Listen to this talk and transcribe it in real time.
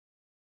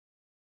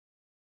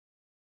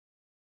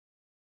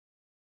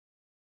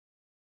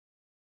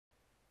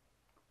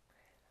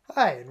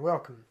Hi and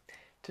welcome.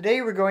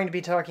 Today we're going to be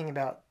talking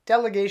about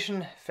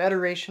delegation,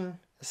 federation,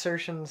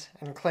 assertions,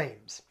 and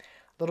claims. A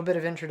little bit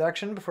of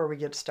introduction before we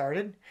get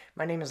started.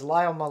 My name is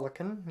Lyle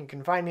Mullican. You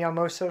can find me on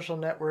most social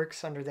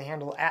networks under the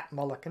handle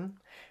 @Mullican.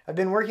 I've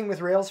been working with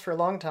Rails for a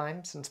long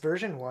time, since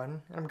version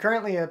 1, and I'm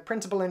currently a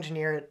principal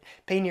engineer at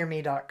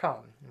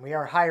paynearme.com. We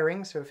are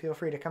hiring, so feel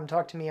free to come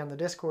talk to me on the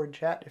Discord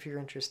chat if you're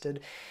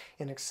interested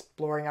in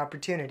exploring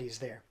opportunities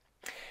there.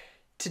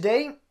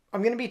 Today,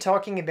 I'm going to be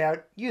talking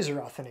about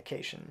user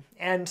authentication,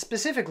 and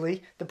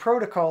specifically the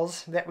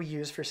protocols that we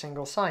use for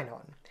single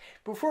sign-on.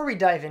 Before we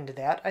dive into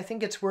that, I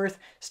think it's worth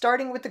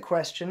starting with the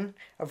question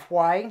of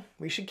why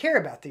we should care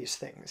about these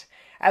things.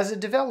 As a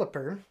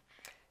developer,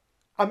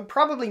 I'm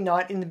probably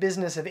not in the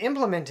business of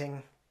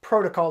implementing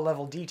protocol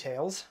level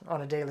details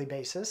on a daily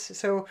basis,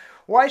 so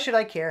why should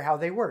I care how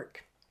they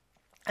work?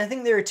 I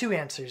think there are two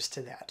answers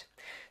to that.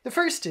 The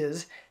first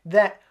is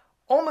that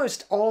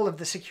almost all of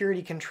the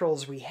security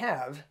controls we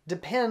have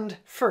depend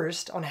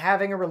first on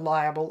having a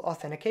reliable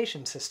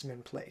authentication system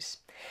in place.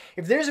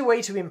 If there's a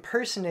way to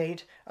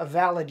impersonate a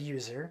valid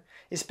user,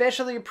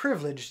 especially a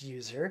privileged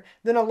user,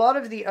 then a lot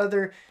of the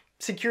other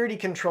security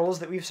controls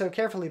that we've so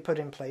carefully put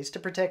in place to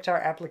protect our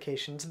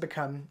applications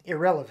become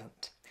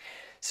irrelevant.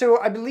 So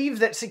I believe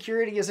that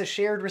security is a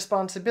shared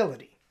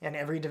responsibility, and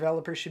every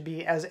developer should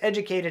be as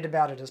educated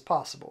about it as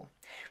possible.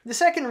 The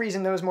second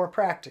reason, though, is more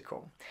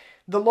practical.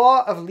 The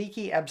law of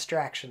leaky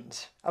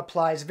abstractions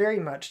applies very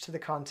much to the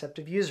concept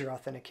of user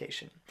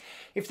authentication.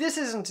 If this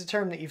isn't a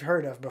term that you've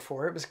heard of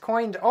before, it was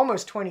coined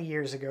almost 20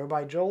 years ago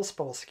by Joel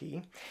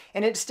Spolsky,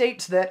 and it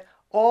states that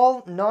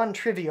all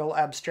non-trivial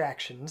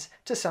abstractions,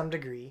 to some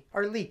degree,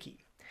 are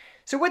leaky.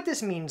 So what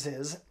this means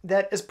is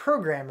that as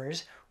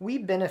programmers, we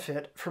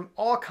benefit from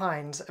all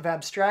kinds of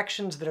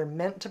abstractions that are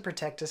meant to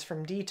protect us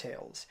from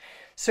details,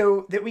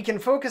 so that we can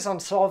focus on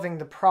solving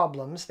the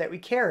problems that we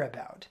care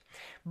about.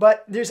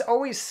 But there's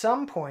always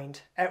some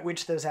point at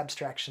which those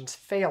abstractions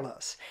fail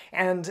us,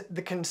 and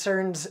the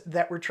concerns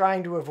that we're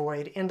trying to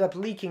avoid end up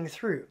leaking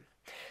through.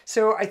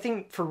 So I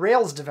think for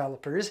Rails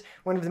developers,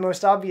 one of the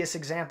most obvious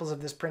examples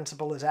of this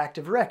principle is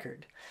Active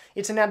Record.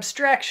 It's an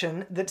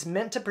abstraction that's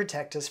meant to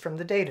protect us from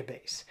the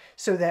database,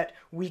 so that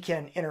we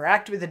can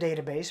interact with the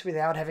database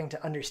without having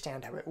to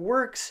understand how it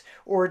works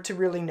or to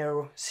really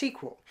know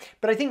SQL.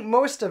 But I think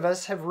most of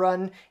us have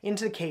run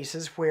into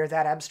cases where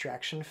that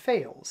abstraction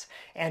fails,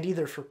 and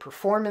either for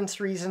performance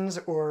reasons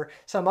or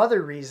some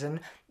other reason,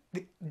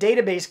 the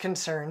database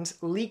concerns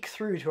leak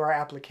through to our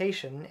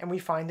application, and we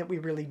find that we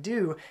really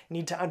do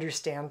need to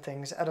understand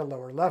things at a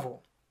lower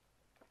level.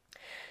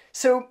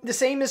 So the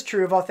same is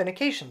true of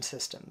authentication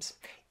systems.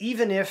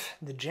 Even if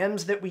the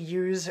gems that we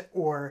use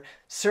or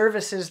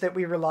services that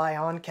we rely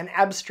on can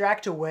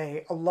abstract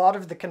away a lot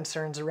of the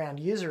concerns around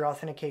user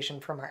authentication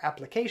from our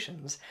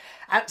applications,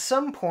 at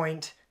some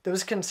point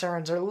those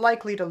concerns are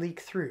likely to leak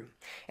through,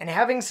 and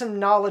having some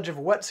knowledge of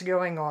what's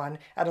going on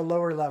at a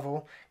lower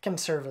level can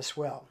serve us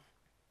well.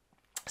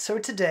 So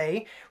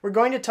today, we're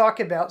going to talk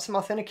about some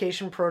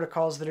authentication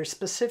protocols that are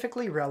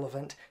specifically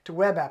relevant to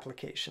web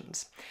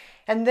applications.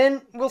 And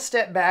then we'll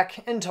step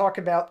back and talk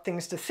about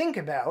things to think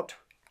about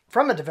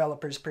from a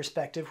developer's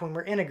perspective when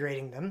we're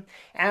integrating them,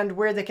 and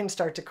where they can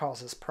start to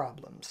cause us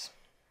problems.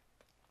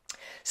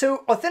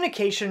 So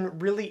authentication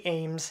really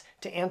aims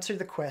to answer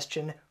the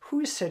question,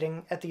 who's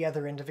sitting at the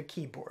other end of a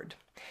keyboard?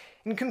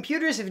 And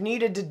computers have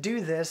needed to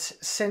do this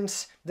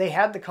since they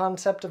had the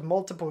concept of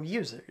multiple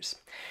users.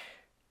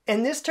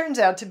 And this turns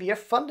out to be a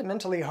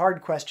fundamentally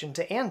hard question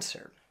to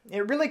answer.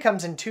 It really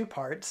comes in two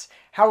parts: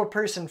 how a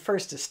person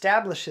first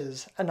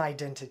establishes an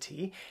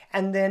identity,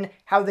 and then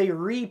how they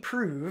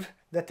reprove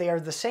that they are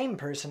the same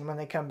person when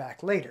they come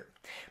back later.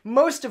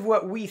 Most of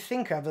what we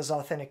think of as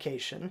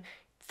authentication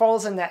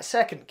falls in that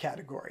second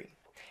category.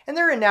 And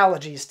there are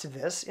analogies to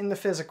this in the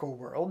physical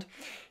world.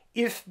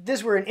 If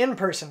this were an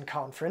in-person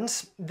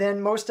conference, then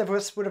most of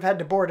us would have had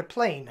to board a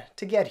plane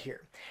to get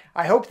here.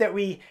 I hope that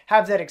we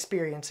have that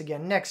experience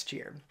again next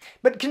year.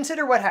 But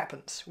consider what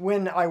happens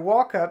when I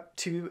walk up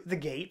to the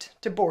gate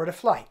to board a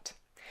flight.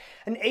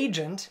 An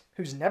agent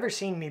who's never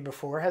seen me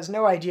before, has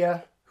no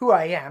idea who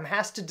I am,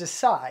 has to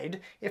decide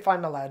if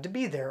I'm allowed to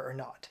be there or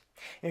not.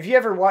 And if you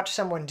ever watch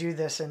someone do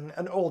this in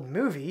an old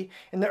movie,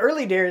 in the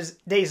early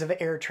days of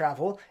air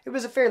travel, it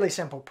was a fairly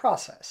simple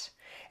process.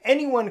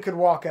 Anyone could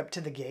walk up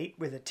to the gate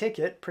with a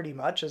ticket, pretty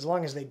much, as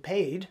long as they'd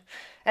paid.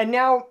 And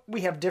now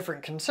we have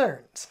different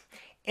concerns.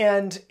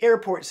 And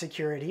airport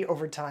security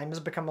over time has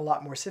become a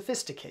lot more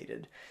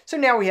sophisticated. So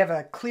now we have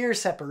a clear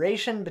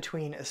separation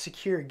between a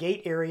secure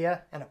gate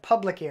area and a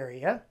public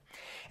area.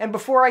 And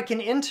before I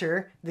can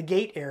enter the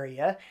gate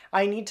area,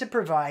 I need to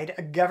provide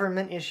a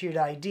government-issued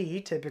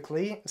ID,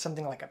 typically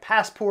something like a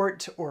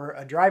passport or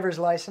a driver's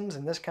license,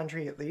 in this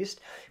country at least,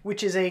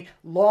 which is a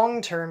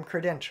long-term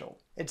credential.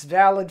 It's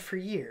valid for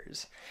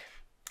years.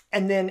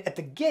 And then at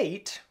the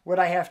gate, what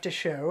I have to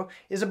show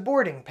is a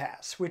boarding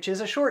pass, which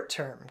is a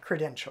short-term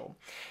credential.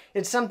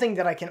 It's something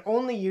that I can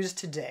only use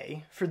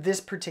today for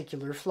this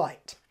particular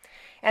flight.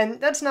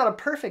 And that's not a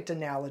perfect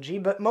analogy,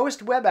 but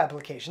most web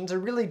applications are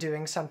really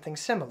doing something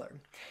similar.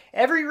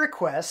 Every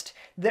request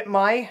that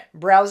my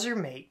browser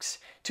makes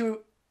to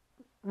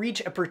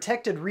reach a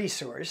protected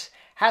resource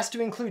has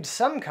to include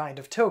some kind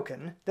of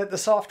token that the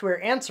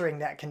software answering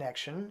that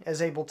connection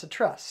is able to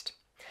trust.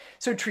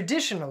 So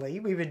traditionally,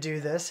 we would do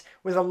this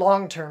with a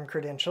long-term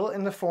credential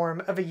in the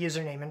form of a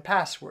username and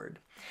password.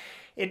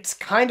 It's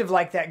kind of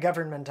like that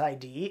government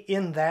ID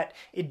in that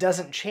it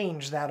doesn't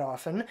change that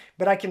often,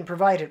 but I can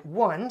provide it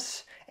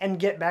once and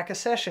get back a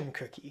session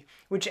cookie,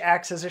 which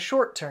acts as a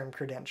short-term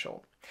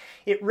credential.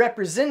 It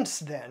represents,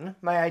 then,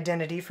 my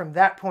identity from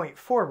that point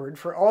forward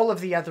for all of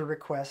the other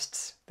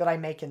requests that I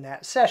make in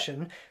that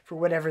session, for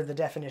whatever the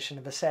definition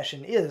of a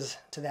session is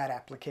to that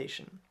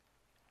application.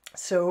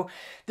 So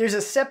there's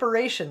a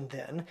separation,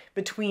 then,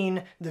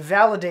 between the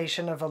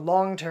validation of a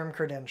long-term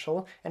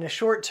credential and a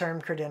short-term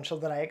credential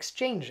that I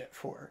exchange it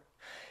for.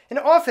 And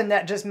often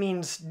that just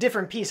means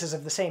different pieces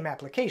of the same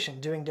application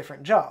doing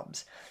different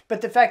jobs.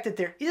 But the fact that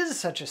there is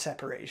such a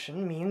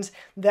separation means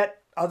that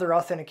other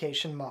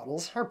authentication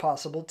models are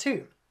possible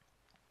too.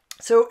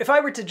 So if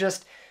I were to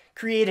just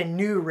create a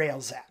new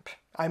Rails app,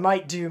 I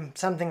might do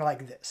something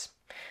like this.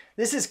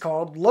 This is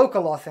called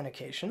local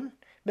authentication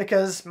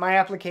because my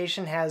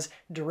application has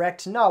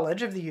direct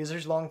knowledge of the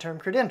user's long-term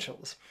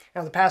credentials.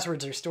 Now the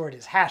passwords are stored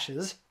as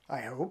hashes,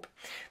 I hope,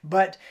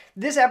 but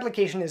this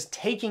application is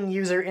taking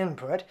user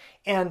input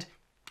and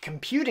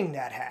computing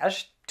that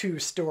hash to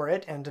store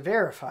it and to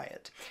verify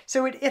it.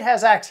 So it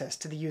has access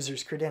to the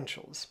user's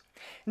credentials.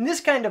 And this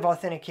kind of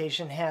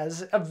authentication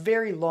has a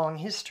very long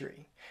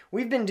history.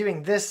 We've been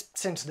doing this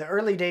since the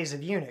early days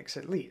of Unix,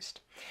 at least.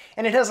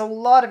 And it has a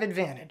lot of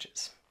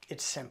advantages.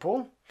 It's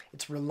simple,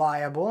 it's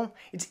reliable,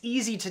 it's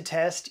easy to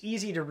test,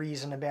 easy to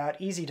reason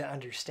about, easy to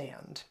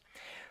understand.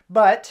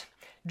 But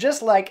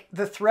just like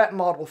the threat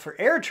model for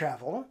air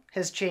travel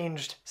has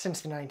changed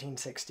since the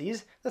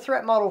 1960s, the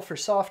threat model for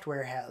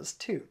software has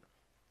too.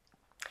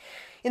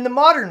 In the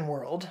modern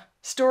world,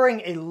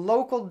 storing a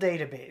local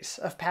database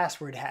of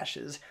password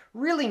hashes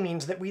really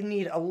means that we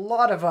need a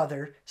lot of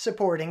other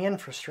supporting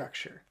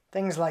infrastructure.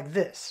 Things like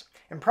this,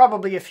 and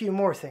probably a few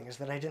more things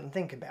that I didn't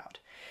think about.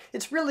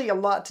 It's really a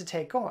lot to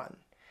take on.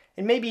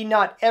 And maybe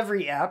not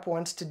every app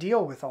wants to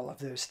deal with all of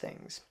those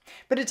things.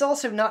 But it's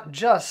also not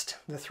just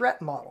the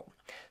threat model.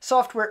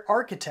 Software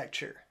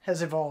architecture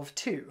has evolved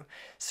too.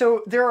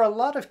 So there are a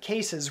lot of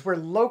cases where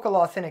local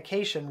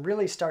authentication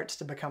really starts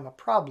to become a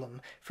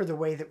problem for the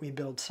way that we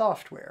build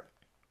software.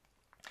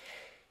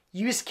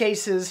 Use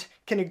cases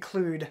can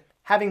include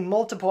having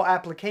multiple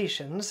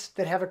applications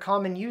that have a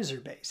common user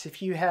base.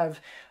 If you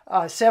have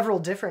several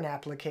different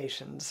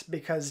applications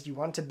because you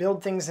want to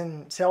build things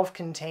in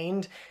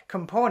self-contained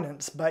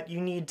components, but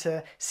you need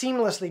to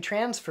seamlessly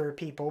transfer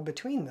people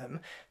between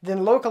them,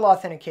 then local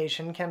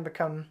authentication can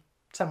become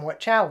somewhat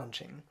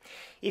challenging.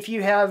 If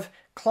you have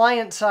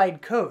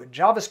client-side code,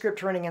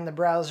 JavaScript running in the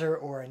browser,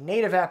 or a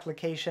native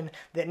application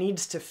that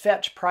needs to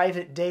fetch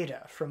private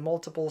data from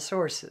multiple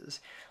sources,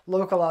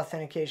 local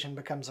authentication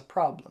becomes a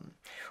problem.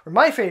 Or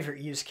my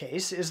favorite use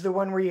case is the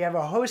one where you have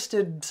a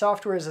hosted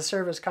software as a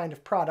service kind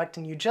of product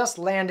and you just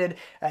landed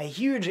a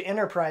huge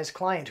enterprise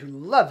client who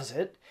loves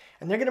it,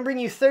 and they're going to bring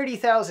you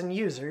 30,000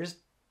 users,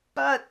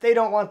 but they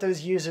don't want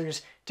those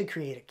users to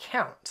create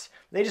accounts.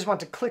 They just want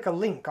to click a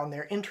link on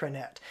their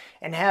intranet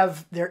and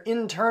have their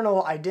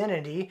internal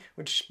identity,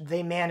 which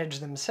they manage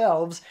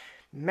themselves,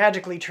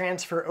 magically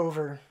transfer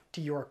over to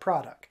your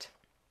product.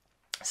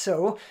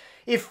 So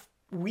if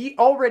we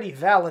already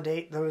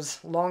validate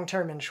those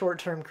long-term and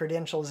short-term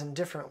credentials in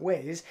different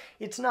ways,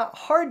 it's not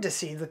hard to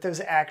see that those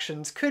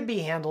actions could be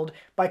handled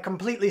by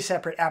completely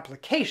separate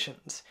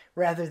applications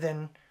rather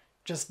than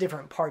just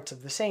different parts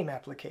of the same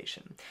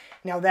application.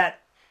 Now that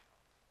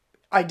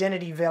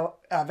identity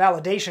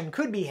validation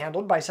could be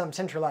handled by some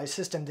centralized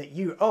system that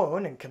you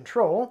own and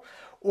control,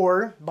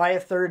 or by a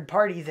third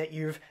party that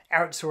you've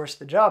outsourced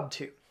the job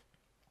to.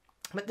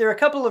 But there are a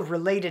couple of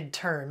related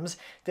terms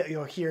that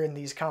you'll hear in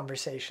these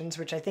conversations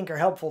which I think are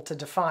helpful to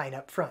define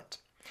up front.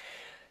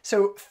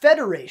 So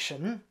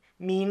federation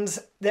means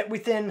that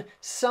within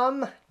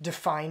some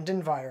defined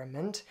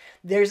environment,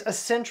 there's a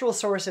central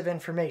source of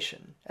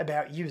information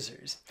about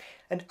users,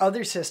 and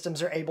other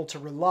systems are able to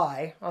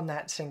rely on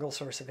that single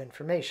source of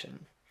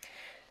information.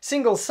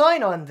 Single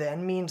sign-on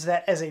then means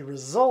that as a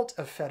result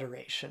of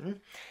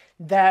federation,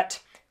 that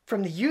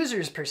from the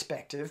user's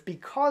perspective,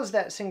 because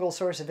that single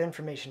source of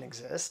information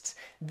exists,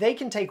 they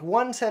can take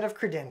one set of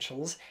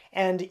credentials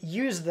and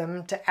use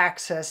them to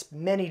access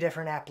many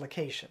different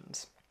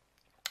applications.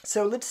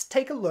 So let's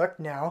take a look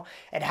now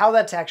at how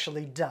that's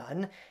actually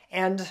done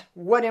and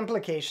what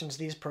implications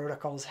these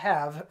protocols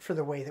have for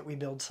the way that we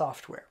build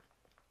software.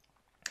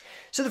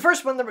 So the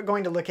first one that we're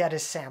going to look at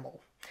is SAML.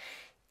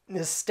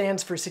 This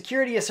stands for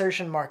Security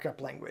Assertion Markup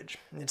Language.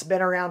 It's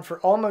been around for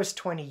almost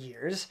 20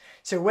 years,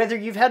 so whether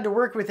you've had to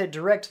work with it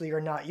directly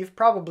or not, you've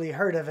probably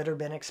heard of it or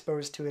been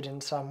exposed to it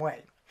in some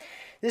way.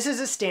 This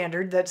is a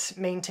standard that's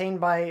maintained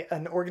by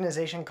an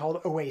organization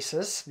called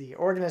OASIS, the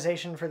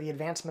Organization for the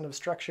Advancement of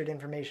Structured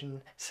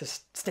Information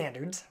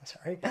Standards.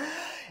 Sorry.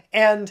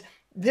 And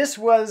this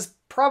was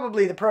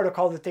probably the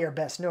protocol that they are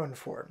best known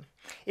for.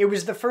 It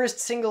was the first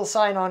single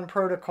sign-on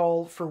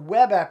protocol for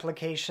web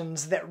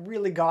applications that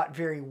really got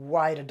very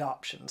wide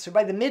adoption. So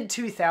by the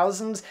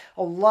mid-2000s,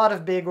 a lot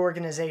of big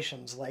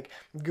organizations like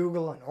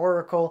Google and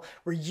Oracle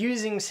were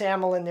using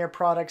SAML in their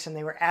products, and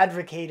they were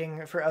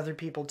advocating for other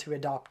people to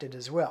adopt it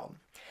as well.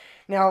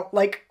 Now,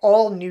 like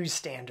all new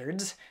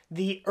standards,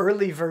 the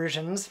early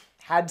versions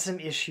had some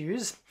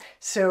issues,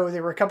 so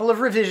there were a couple of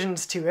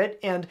revisions to it,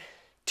 and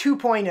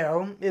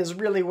 2.0 is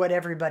really what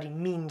everybody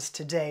means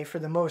today for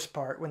the most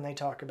part when they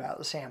talk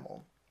about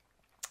SAML.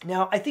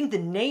 Now, I think the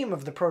name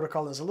of the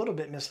protocol is a little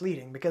bit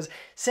misleading because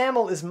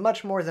SAML is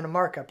much more than a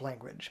markup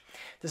language.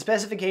 The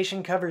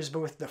specification covers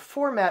both the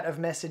format of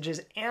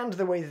messages and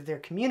the way that they're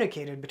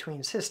communicated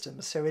between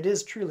systems, so it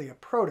is truly a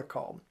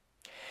protocol.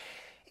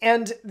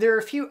 And there are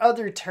a few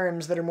other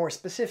terms that are more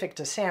specific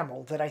to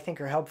SAML that I think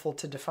are helpful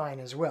to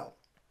define as well.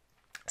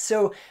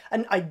 So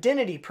an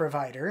identity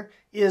provider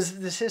is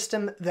the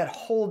system that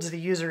holds the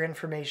user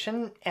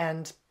information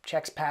and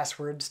checks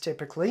passwords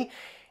typically,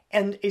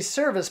 and a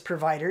service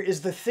provider is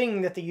the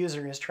thing that the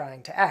user is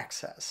trying to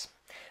access.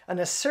 An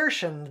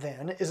assertion,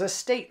 then, is a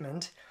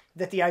statement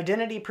that the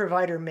identity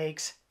provider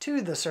makes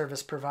to the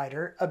service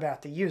provider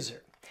about the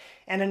user.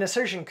 And an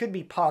assertion could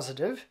be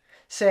positive,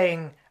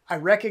 saying, I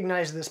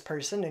recognize this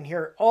person and here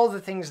are all the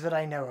things that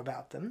I know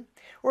about them.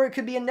 Or it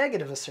could be a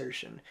negative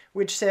assertion,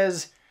 which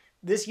says,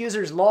 this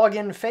user's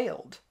login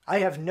failed. I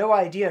have no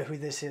idea who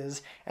this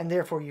is, and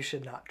therefore you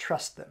should not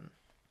trust them.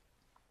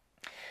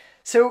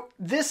 So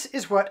this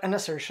is what an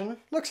assertion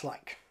looks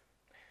like.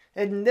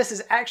 And this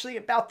is actually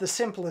about the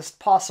simplest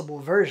possible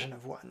version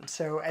of one.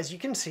 So as you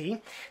can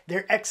see,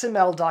 they're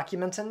XML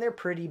documents and they're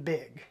pretty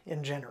big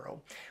in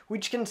general,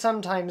 which can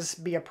sometimes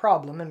be a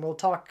problem, and we'll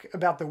talk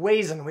about the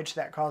ways in which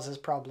that causes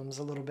problems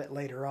a little bit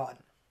later on.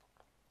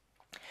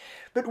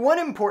 But one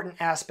important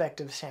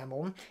aspect of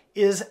SAML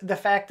is the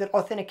fact that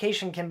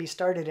authentication can be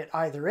started at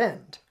either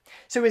end.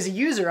 So as a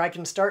user, I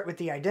can start with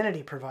the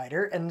identity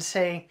provider and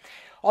say,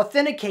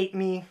 authenticate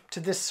me to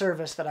this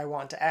service that I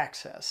want to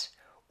access.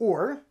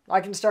 Or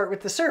I can start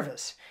with the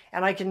service,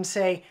 and I can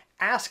say,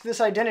 ask this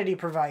identity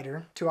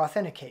provider to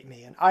authenticate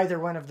me, and either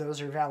one of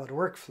those are valid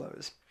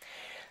workflows.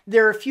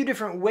 There are a few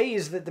different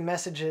ways that the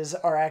messages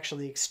are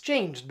actually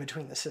exchanged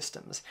between the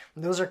systems.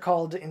 Those are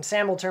called, in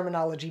SAML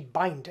terminology,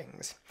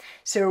 bindings.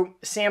 So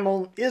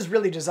SAML is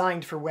really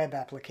designed for web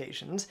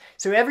applications,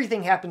 so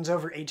everything happens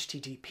over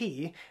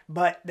HTTP,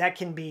 but that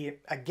can be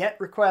a GET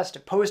request, a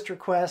POST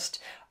request,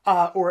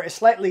 or a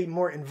slightly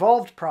more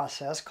involved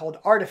process called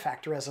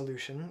artifact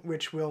resolution,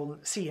 which we'll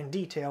see in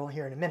detail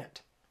here in a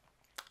minute.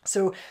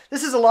 So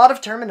this is a lot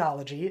of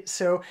terminology,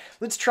 so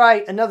let's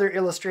try another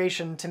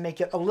illustration to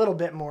make it a little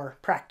bit more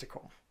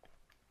practical.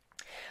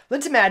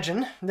 Let's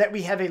imagine that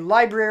we have a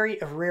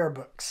library of rare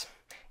books,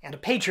 and a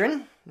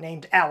patron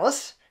named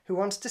Alice who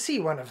wants to see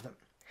one of them.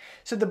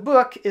 So the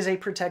book is a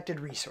protected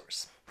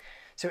resource.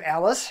 So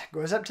Alice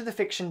goes up to the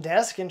fiction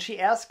desk and she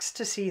asks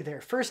to see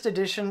their first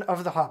edition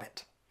of The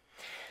Hobbit.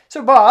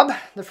 So Bob,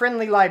 the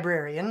friendly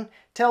librarian,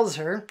 tells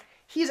her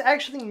he's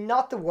actually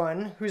not the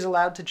one who's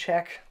allowed to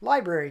check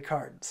library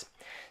cards.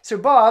 So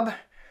Bob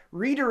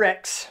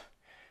redirects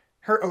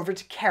her over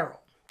to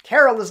Carol.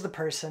 Carol is the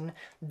person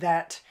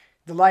that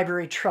the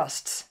library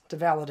trusts to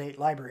validate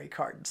library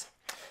cards.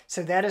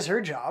 So that is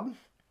her job.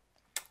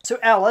 So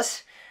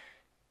Alice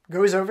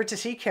goes over to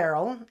see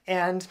Carol,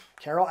 and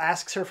Carol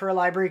asks her for a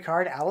library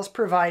card. Alice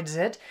provides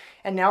it,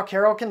 and now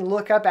Carol can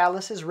look up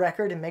Alice's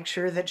record and make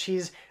sure that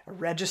she's a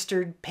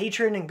registered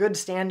patron in good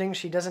standing.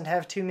 She doesn't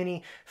have too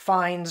many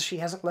fines. She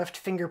hasn't left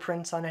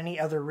fingerprints on any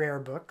other rare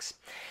books.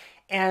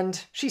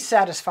 And she's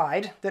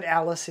satisfied that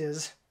Alice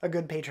is a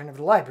good patron of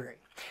the library.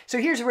 So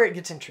here's where it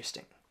gets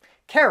interesting.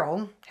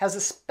 Carol has a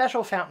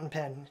special fountain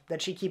pen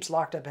that she keeps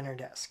locked up in her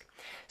desk.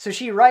 So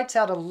she writes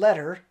out a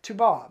letter to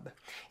Bob,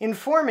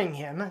 informing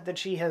him that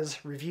she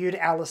has reviewed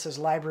Alice's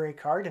library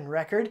card and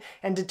record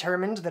and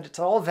determined that it's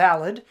all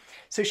valid.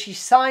 So she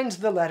signs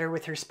the letter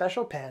with her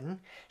special pen.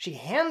 She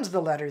hands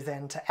the letter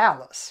then to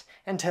Alice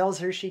and tells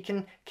her she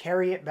can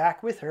carry it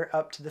back with her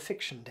up to the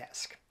fiction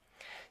desk.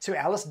 So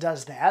Alice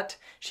does that.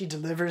 She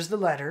delivers the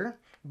letter.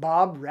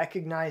 Bob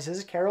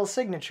recognizes Carol's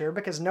signature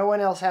because no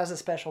one else has a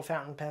special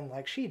fountain pen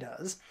like she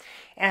does,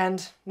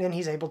 and then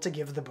he's able to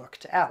give the book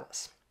to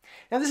Alice.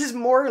 Now this is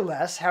more or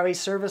less how a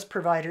service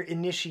provider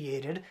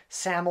initiated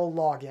SAML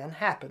login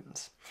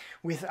happens,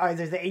 with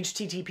either the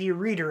HTTP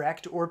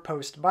redirect or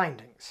post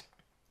bindings.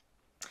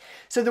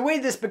 So the way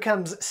this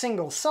becomes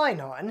single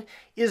sign-on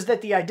is that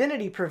the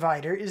identity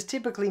provider is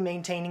typically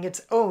maintaining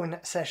its own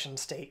session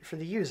state for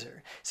the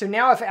user. So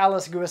now if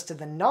Alice goes to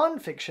the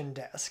nonfiction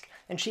desk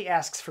and she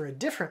asks for a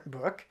different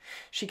book,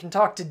 she can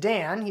talk to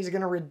Dan. He's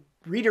going to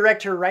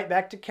redirect her right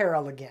back to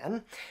Carol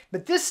again.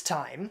 But this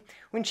time,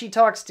 when she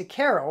talks to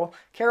Carol,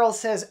 Carol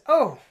says,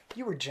 "Oh,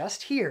 you were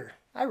just here.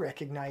 I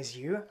recognize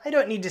you. I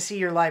don't need to see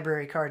your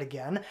library card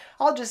again.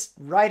 I'll just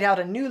write out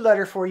a new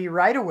letter for you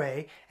right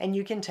away, and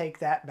you can take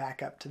that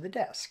back up to the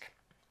desk.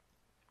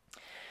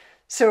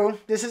 So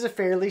this is a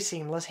fairly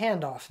seamless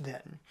handoff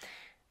then.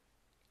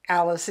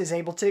 Alice is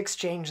able to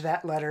exchange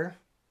that letter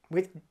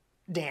with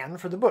Dan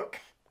for the book.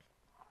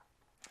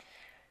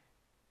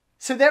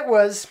 So that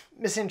was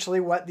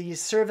essentially what the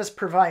service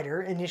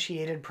provider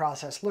initiated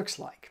process looks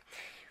like.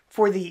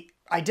 For the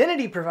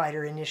identity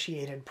provider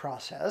initiated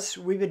process,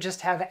 we would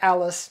just have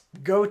Alice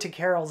go to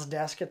Carol's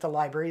desk at the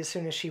library as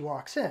soon as she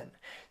walks in.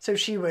 So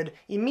she would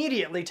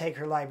immediately take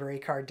her library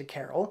card to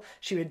Carol.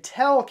 She would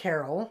tell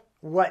Carol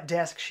what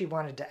desk she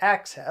wanted to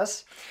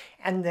access,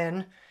 and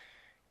then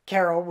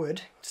Carol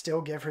would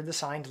still give her the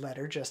signed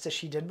letter just as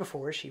she did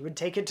before. She would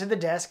take it to the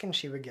desk and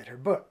she would get her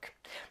book.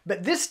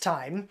 But this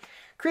time,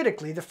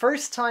 critically, the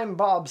first time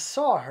Bob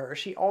saw her,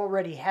 she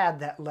already had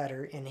that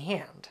letter in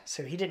hand,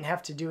 so he didn't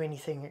have to do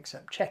anything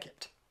except check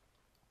it.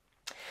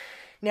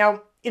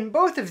 Now, in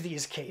both of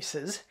these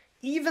cases,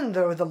 even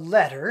though the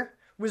letter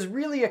was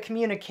really a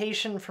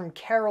communication from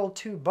Carol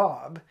to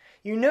Bob,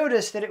 you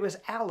notice that it was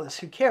Alice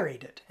who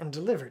carried it and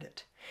delivered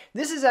it.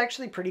 This is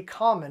actually pretty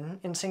common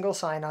in single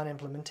sign-on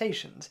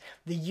implementations.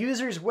 The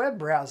user's web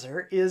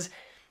browser is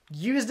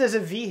used as a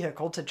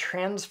vehicle to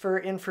transfer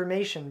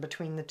information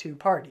between the two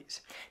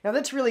parties. Now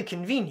that's really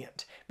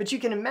convenient, but you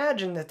can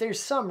imagine that there's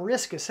some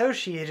risk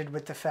associated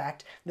with the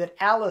fact that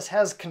Alice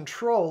has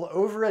control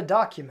over a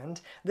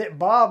document that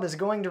Bob is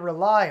going to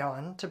rely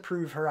on to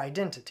prove her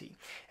identity.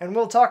 And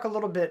we'll talk a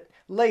little bit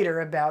later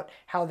about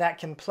how that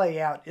can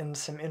play out in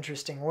some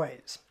interesting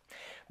ways.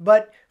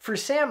 But for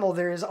SAML,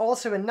 there is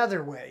also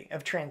another way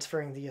of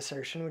transferring the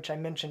assertion, which I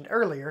mentioned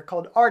earlier,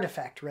 called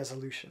artifact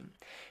resolution.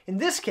 In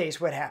this case,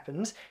 what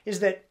happens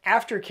is that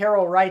after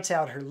Carol writes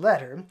out her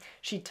letter,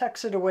 she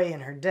tucks it away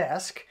in her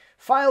desk,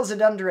 files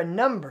it under a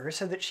number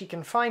so that she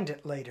can find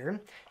it later.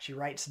 She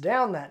writes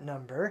down that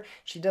number.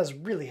 She does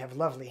really have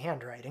lovely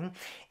handwriting.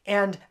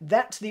 And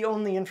that's the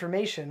only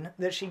information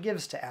that she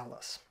gives to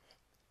Alice.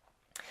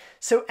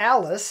 So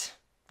Alice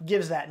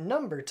gives that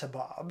number to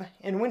Bob,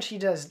 and when she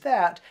does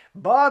that,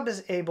 Bob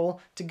is able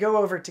to go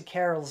over to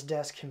Carol's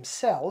desk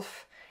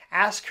himself,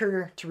 ask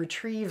her to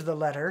retrieve the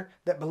letter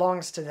that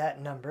belongs to that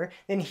number,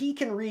 then he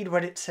can read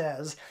what it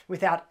says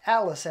without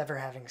Alice ever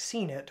having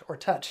seen it or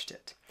touched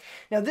it.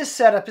 Now this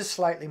setup is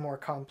slightly more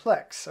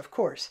complex, of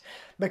course,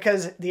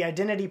 because the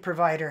identity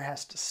provider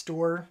has to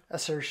store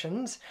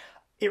assertions.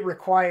 It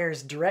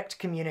requires direct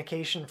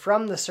communication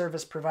from the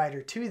service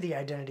provider to the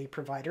identity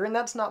provider, and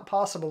that's not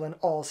possible in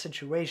all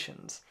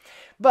situations.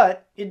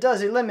 But it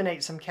does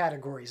eliminate some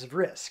categories of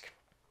risk.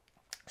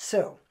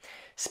 So,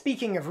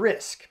 speaking of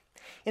risk,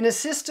 in a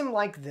system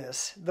like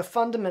this, the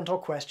fundamental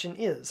question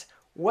is,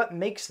 what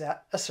makes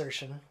that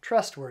assertion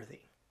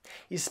trustworthy?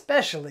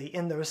 Especially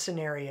in those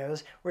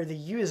scenarios where the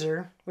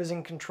user was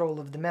in control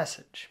of the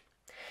message.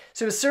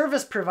 So a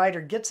service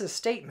provider gets a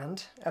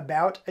statement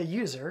about a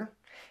user,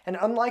 and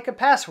unlike a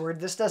password,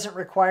 this doesn't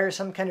require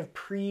some kind of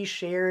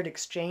pre-shared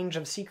exchange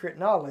of secret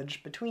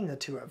knowledge between the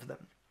two of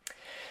them.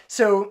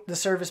 So the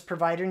service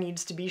provider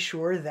needs to be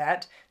sure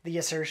that the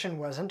assertion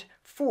wasn't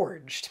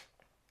forged.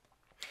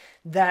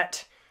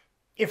 That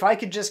if I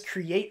could just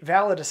create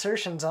valid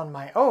assertions on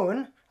my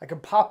own, I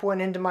could pop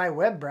one into my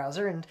web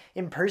browser and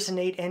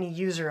impersonate any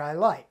user I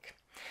like.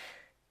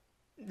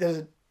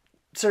 The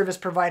service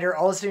provider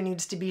also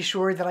needs to be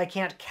sure that I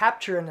can't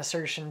capture an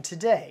assertion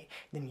today,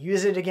 then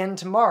use it again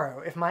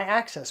tomorrow if my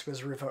access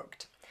was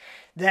revoked.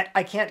 That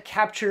I can't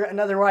capture an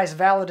otherwise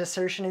valid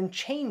assertion and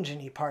change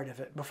any part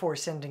of it before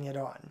sending it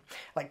on,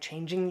 like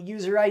changing the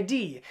user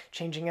ID,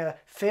 changing a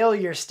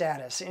failure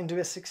status into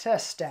a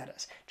success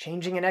status,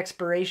 changing an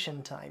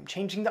expiration time,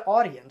 changing the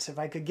audience if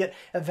I could get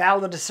a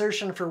valid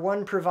assertion for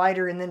one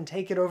provider and then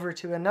take it over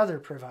to another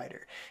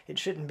provider. It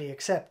shouldn't be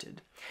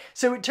accepted.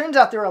 So it turns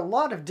out there are a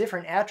lot of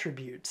different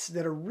attributes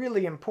that are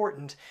really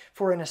important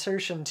for an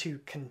assertion to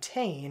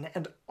contain,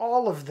 and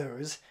all of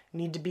those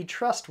need to be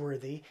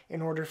trustworthy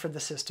in order for the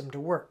system to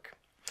work.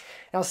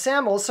 Now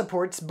SAML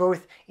supports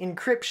both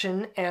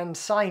encryption and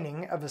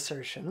signing of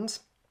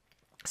assertions.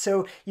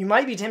 So you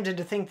might be tempted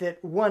to think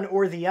that one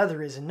or the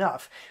other is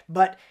enough,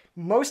 but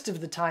most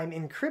of the time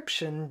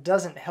encryption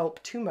doesn't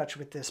help too much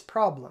with this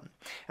problem.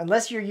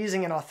 Unless you're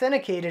using an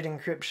authenticated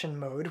encryption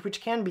mode,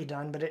 which can be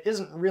done, but it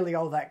isn't really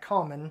all that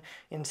common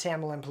in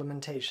SAML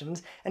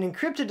implementations, an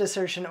encrypted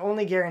assertion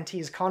only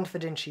guarantees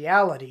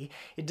confidentiality.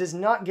 It does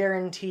not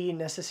guarantee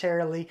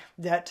necessarily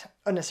that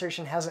an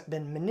assertion hasn't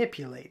been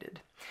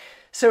manipulated.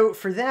 So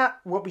for that,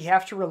 what we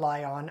have to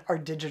rely on are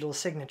digital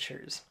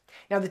signatures.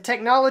 Now the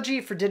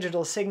technology for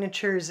digital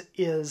signatures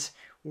is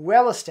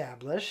well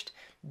established.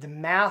 The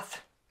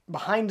math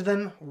behind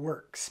them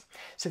works.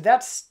 So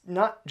that's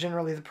not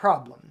generally the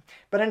problem.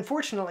 But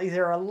unfortunately,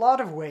 there are a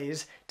lot of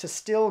ways to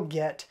still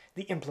get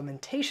the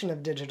implementation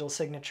of digital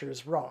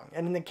signatures wrong.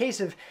 And in the case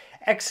of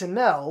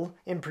XML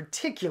in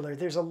particular,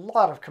 there's a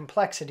lot of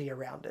complexity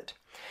around it.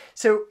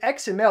 So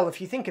XML,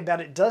 if you think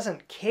about it,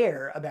 doesn't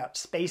care about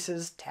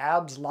spaces,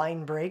 tabs,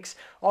 line breaks.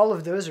 All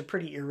of those are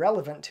pretty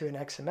irrelevant to an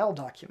XML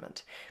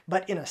document.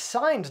 But in a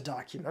signed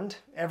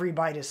document, every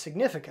byte is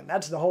significant.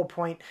 That's the whole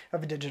point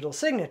of a digital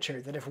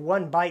signature, that if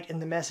one byte in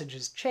the message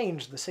is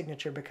changed, the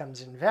signature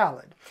becomes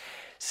invalid.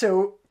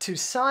 So to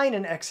sign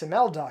an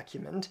XML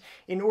document,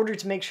 in order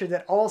to make sure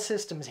that all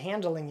systems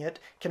handling it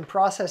can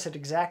process it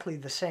exactly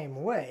the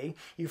same way,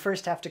 you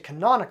first have to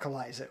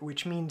canonicalize it,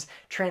 which means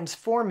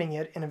transforming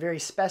it in a very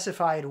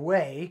specified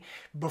way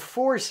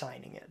before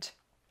signing it.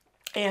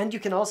 And you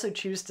can also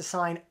choose to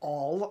sign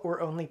all or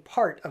only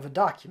part of a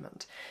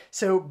document.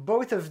 So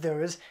both of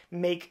those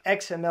make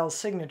XML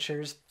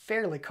signatures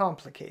fairly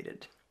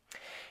complicated.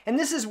 And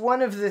this is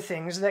one of the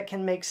things that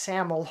can make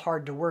SAML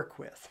hard to work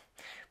with.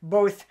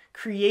 Both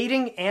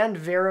creating and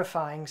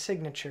verifying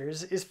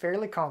signatures is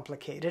fairly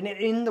complicated, and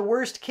in the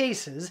worst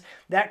cases,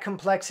 that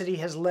complexity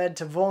has led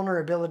to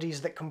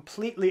vulnerabilities that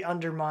completely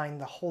undermine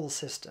the whole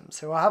system.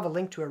 So I'll have a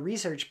link to a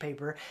research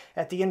paper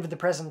at the end of the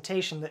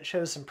presentation that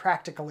shows some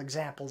practical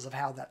examples of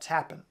how that's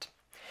happened.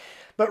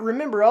 But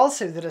remember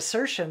also that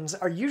assertions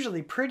are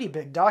usually pretty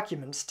big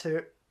documents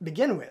to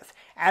begin with.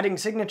 Adding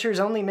signatures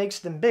only makes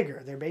them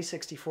bigger. They're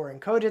base64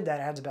 encoded, that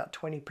adds about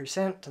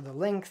 20% to the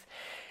length.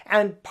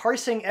 And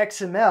parsing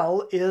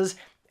XML is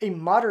a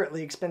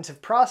moderately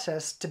expensive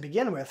process to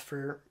begin with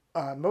for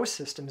most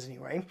systems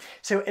anyway.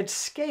 So at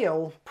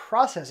scale,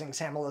 processing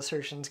SAML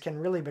assertions can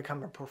really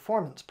become a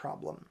performance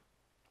problem.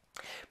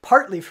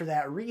 Partly for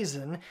that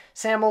reason,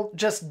 SAML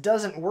just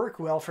doesn't work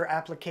well for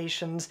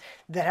applications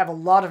that have a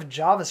lot of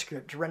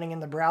JavaScript running in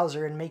the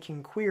browser and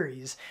making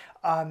queries,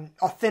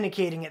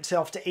 authenticating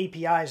itself to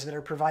APIs that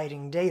are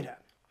providing data.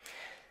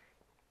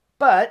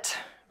 But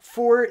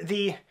for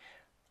the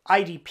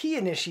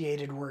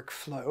IDP-initiated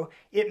workflow,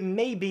 it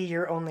may be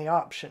your only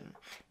option,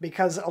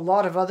 because a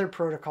lot of other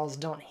protocols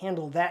don't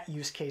handle that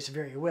use case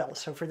very well.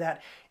 So for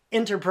that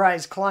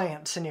enterprise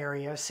client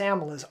scenario,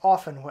 SAML is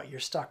often what you're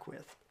stuck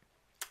with.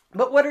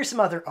 But what are some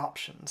other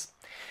options?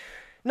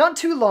 Not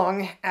too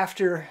long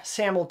after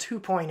SAML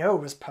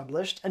 2.0 was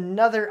published,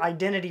 another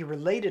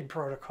identity-related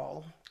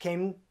protocol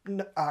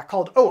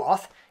called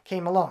OAuth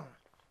came along.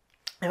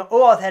 Now,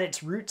 OAuth had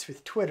its roots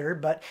with Twitter,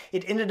 but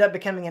it ended up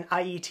becoming an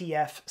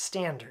IETF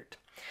standard.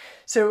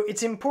 So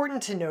it's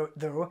important to note,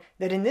 though,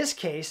 that in this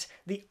case,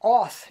 the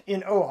auth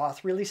in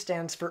OAuth really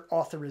stands for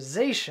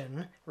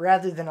authorization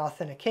rather than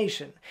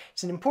authentication.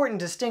 It's an important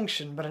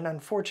distinction, but an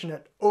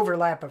unfortunate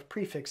overlap of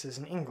prefixes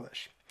in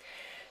English.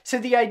 So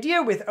the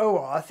idea with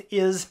OAuth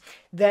is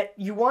that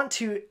you want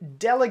to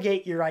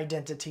delegate your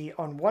identity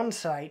on one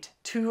site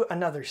to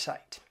another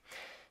site.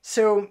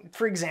 So,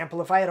 for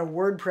example, if I had a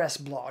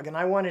WordPress blog and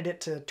I wanted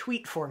it to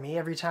tweet for me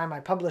every time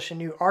I publish a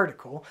new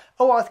article,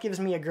 OAuth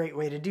gives me a great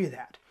way to do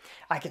that.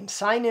 I can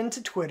sign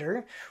into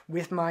Twitter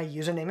with my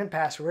username and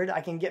password. I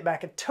can get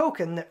back a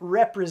token that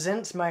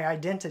represents my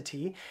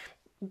identity,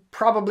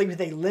 probably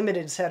with a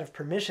limited set of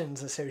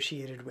permissions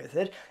associated with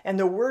it, and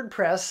the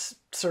WordPress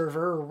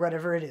server, or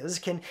whatever it is,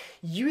 can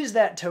use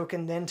that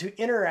token then to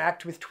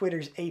interact with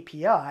Twitter's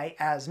API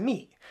as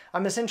me.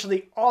 I'm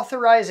essentially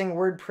authorizing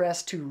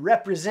WordPress to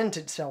represent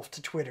itself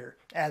to Twitter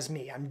as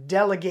me. I'm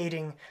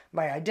delegating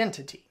my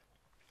identity.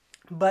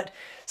 But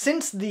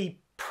since the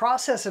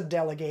process of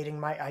delegating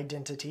my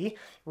identity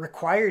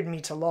required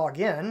me to log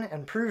in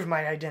and prove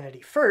my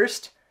identity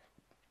first,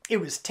 it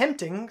was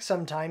tempting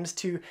sometimes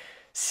to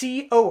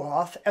see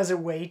OAuth as a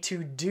way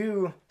to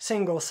do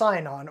single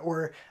sign-on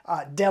or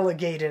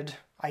delegated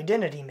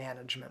identity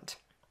management.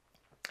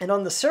 And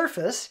on the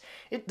surface,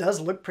 it does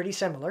look pretty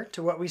similar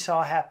to what we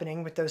saw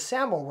happening with those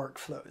SAML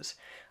workflows.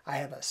 I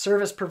have a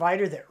service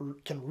provider that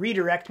can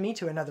redirect me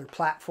to another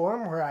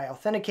platform where I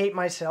authenticate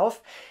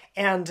myself,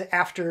 and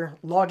after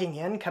logging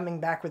in, coming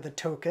back with a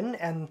token,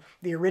 and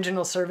the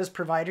original service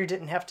provider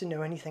didn't have to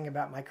know anything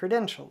about my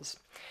credentials.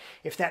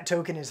 If that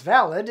token is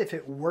valid, if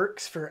it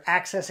works for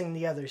accessing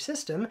the other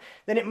system,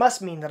 then it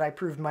must mean that I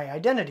proved my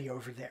identity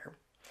over there.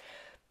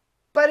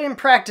 But in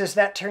practice,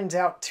 that turns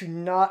out to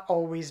not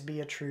always be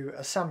a true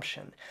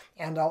assumption.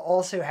 And I'll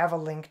also have a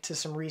link to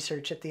some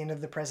research at the end of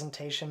the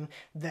presentation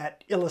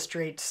that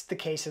illustrates the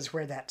cases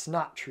where that's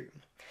not true.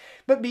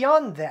 But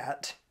beyond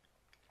that,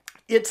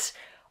 it's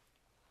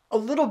a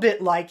little bit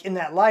like in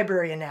that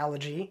library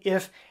analogy,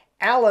 if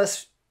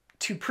Alice,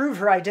 to prove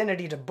her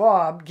identity to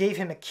Bob, gave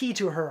him a key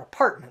to her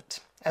apartment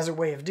as a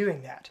way of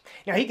doing that.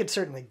 Now, he could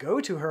certainly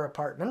go to her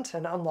apartment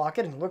and unlock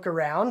it and look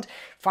around,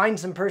 find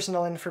some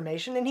personal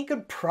information, and he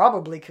could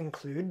probably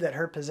conclude that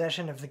her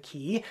possession of the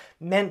key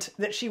meant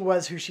that she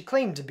was who she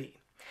claimed to be.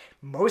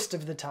 Most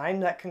of the time,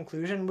 that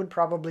conclusion would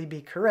probably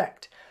be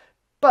correct.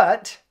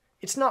 But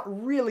it's not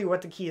really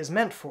what the key is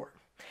meant for.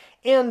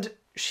 And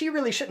she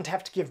really shouldn't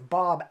have to give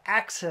Bob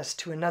access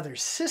to another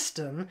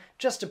system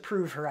just to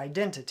prove her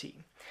identity.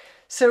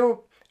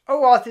 So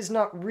OAuth is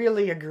not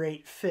really a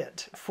great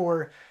fit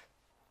for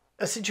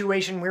a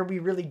situation where we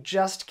really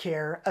just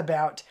care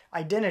about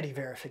identity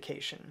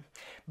verification.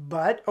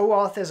 But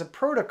OAuth as a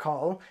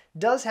protocol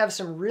does have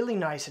some really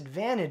nice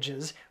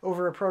advantages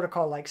over a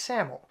protocol like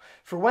SAML.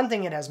 For one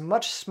thing, it has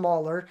much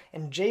smaller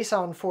and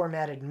JSON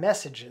formatted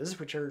messages,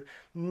 which are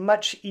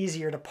much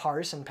easier to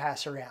parse and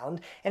pass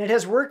around, and it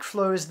has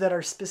workflows that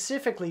are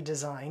specifically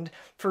designed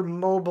for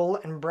mobile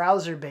and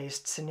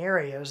browser-based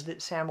scenarios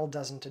that SAML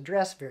doesn't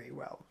address very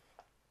well.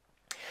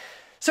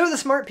 So the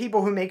smart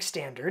people who make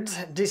standards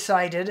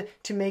decided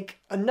to make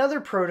another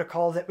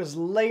protocol that was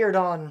layered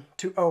on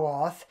to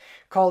OAuth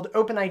called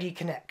OpenID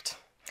Connect.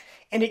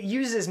 And it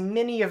uses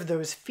many of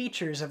those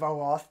features of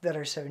OAuth that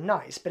are so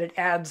nice, but it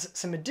adds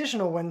some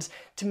additional ones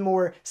to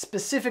more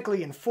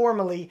specifically and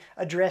formally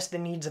address the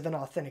needs of an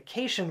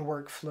authentication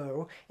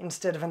workflow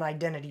instead of an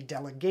identity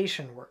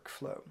delegation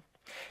workflow.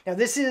 Now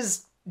this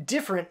is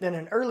different than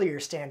an earlier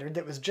standard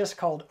that was just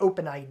called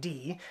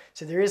OpenID,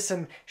 so there is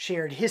some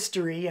shared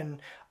history and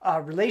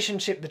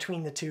relationship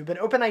between the two, but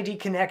OpenID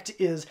Connect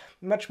is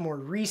much more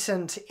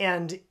recent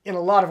and in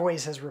a lot of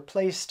ways has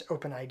replaced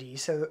OpenID,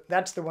 so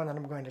that's the one that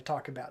I'm going to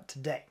talk about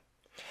today.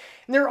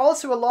 And there are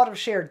also a lot of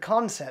shared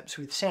concepts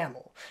with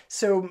SAML.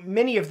 So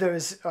many of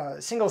those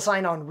single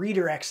sign-on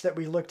redirects that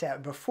we looked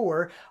at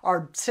before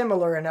are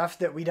similar enough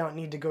that we don't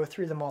need to go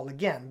through them all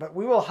again, but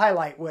we will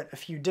highlight what a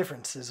few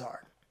differences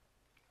are.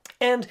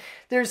 And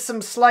there's some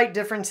slight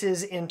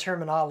differences in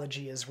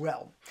terminology as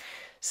well.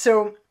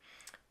 So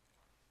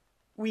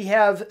we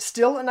have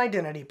still an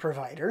identity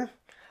provider,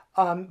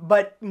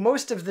 but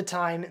most of the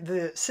time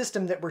the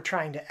system that we're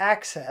trying to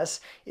access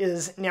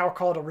is now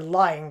called a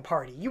relying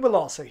party. You will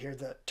also hear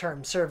the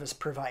term service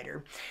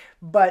provider,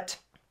 but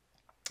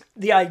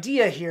the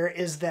idea here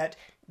is that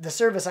the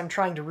service I'm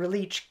trying to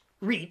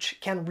reach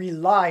can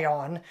rely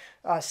on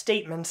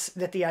statements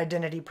that the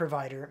identity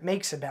provider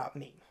makes about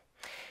me.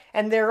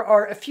 And there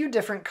are a few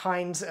different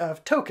kinds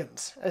of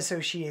tokens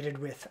associated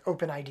with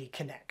OpenID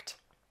Connect.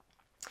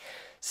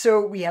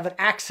 So we have an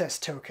access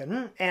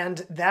token,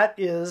 and that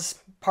is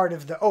part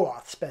of the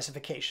OAuth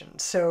specification.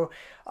 So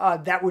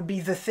that would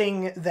be the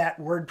thing that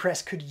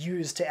WordPress could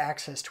use to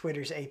access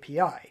Twitter's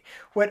API.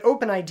 What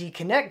OpenID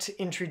Connect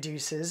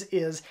introduces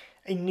is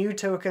a new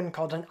token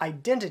called an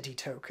identity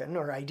token,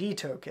 or ID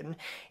token,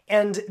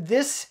 and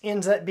this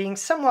ends up being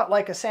somewhat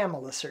like a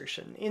SAML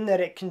assertion, in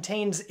that it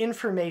contains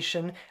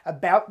information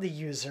about the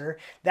user.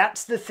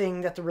 That's the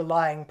thing that the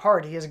relying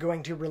party is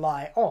going to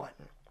rely on.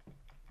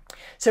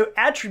 So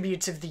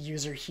attributes of the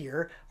user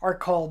here are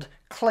called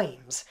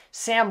claims.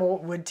 SAML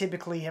would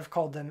typically have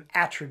called them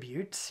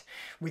attributes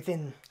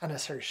within an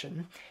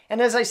assertion.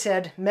 And as I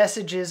said,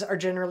 messages are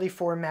generally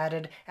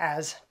formatted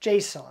as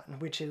JSON,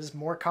 which is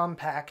more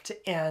compact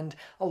and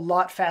a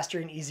lot faster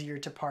and easier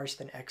to parse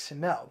than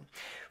XML.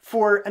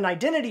 For an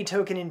identity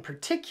token in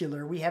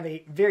particular, we have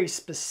a very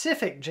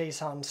specific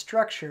JSON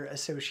structure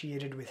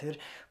associated with it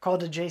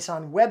called a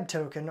JSON Web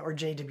Token, or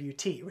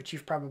JWT, which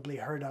you've probably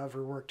heard of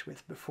or worked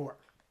with before.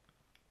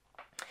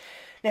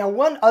 Now,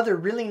 one other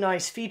really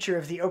nice feature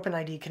of the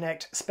OpenID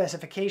Connect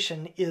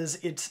specification is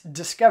its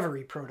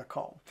discovery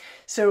protocol.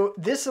 So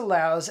this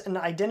allows an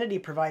identity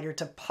provider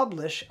to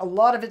publish a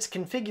lot of its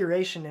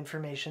configuration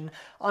information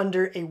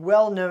under a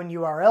well-known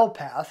URL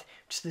path,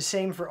 which is the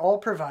same for all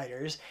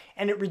providers,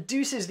 and it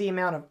reduces the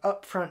amount of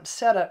upfront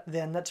setup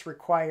then that's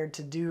required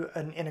to do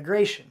an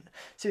integration.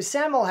 So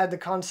SAML had the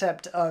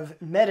concept of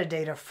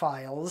metadata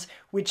files,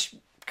 which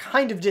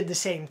kind of did the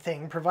same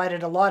thing,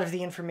 provided a lot of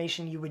the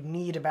information you would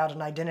need about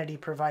an identity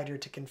provider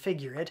to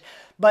configure it,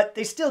 but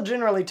they still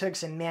generally took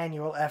some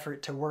manual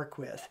effort to work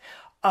with.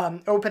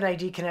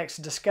 OpenID Connect's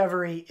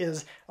discovery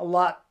is a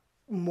lot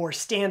more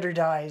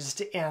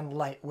standardized and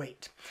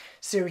lightweight.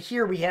 So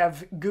here we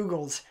have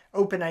Google's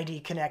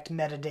OpenID Connect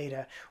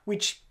metadata,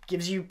 which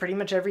gives you pretty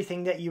much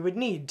everything that you would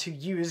need to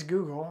use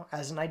Google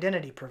as an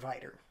identity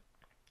provider.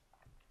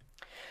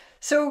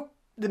 So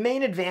the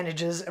main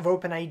advantages of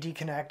OpenID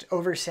Connect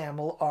over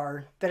SAML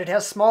are that it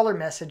has smaller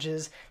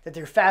messages, that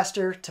they're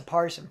faster to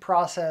parse and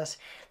process,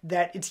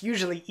 that it's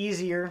usually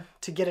easier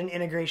to get an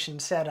integration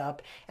set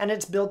up, and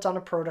it's built on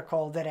a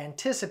protocol that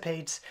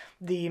anticipates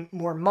the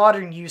more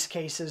modern use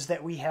cases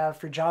that we have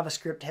for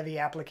JavaScript-heavy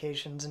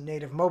applications and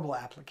native mobile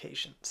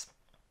applications.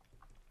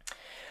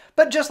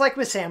 But just like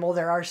with SAML,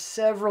 there are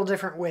several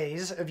different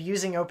ways of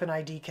using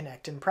OpenID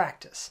Connect in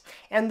practice,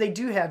 and they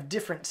do have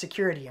different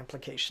security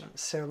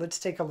implications, so let's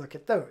take a look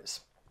at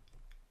those.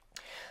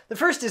 The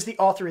first is the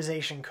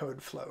authorization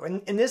code flow,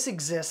 and this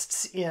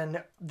exists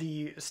in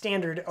the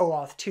standard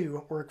OAuth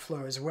 2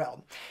 workflow as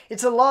well.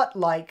 It's a lot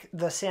like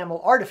the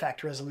SAML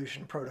artifact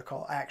resolution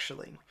protocol,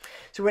 actually.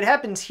 So what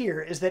happens here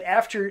is that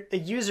after a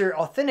user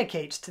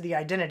authenticates to the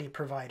identity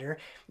provider,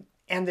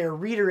 and they're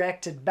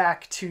redirected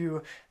back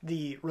to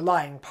the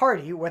relying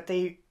party, what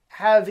they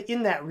have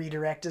in that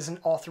redirect is an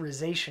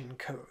authorization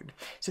code.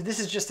 So this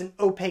is just an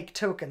opaque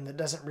token that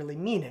doesn't really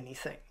mean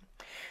anything.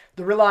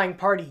 the relying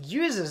party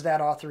uses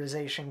that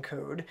authorization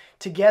code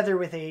together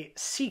with a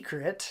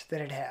secret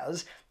that it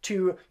has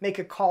to make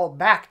a call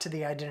back to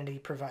the identity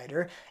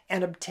provider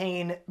and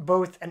obtain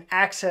both an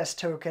access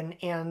token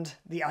and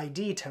the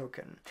ID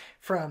token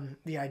from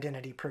the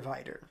identity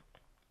provider.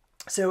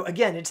 So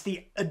again, it's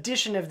the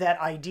addition of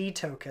that ID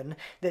token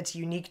that's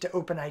unique to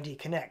OpenID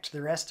Connect.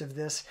 The rest of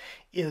this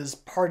is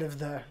part of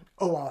the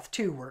OAuth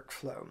 2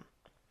 workflow.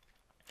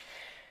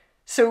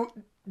 So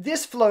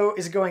this flow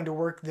is going to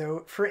work,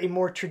 though, for a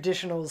more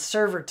traditional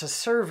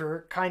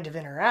server-to-server kind of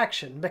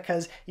interaction,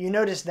 because you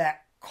notice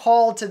that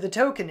call to the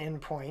token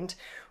endpoint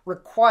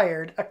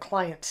required a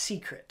client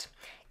secret.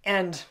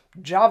 And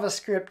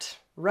JavaScript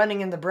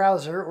running in the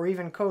browser, or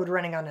even code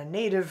running on a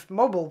native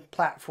mobile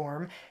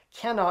platform,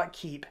 cannot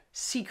keep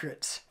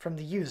secrets from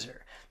the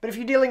user. But if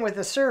you're dealing with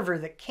a server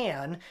that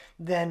can,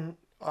 then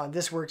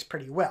this works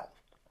pretty well.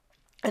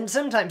 And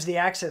sometimes the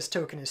access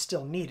token is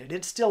still needed.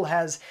 It still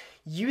has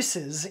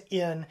uses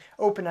in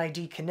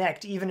OpenID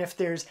Connect, even if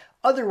there's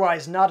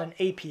otherwise not an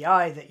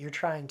API that you're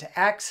trying to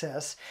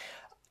access.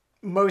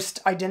 Most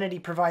identity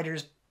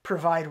providers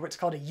provide what's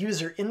called a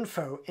user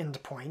info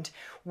endpoint,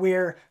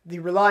 where the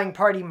relying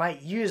party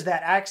might use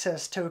that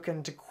access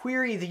token to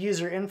query the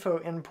user info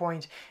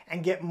endpoint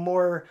and get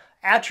more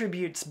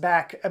attributes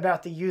back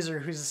about the user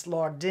who's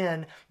logged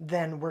in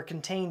than were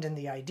contained in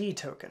the ID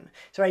token.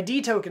 So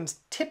ID tokens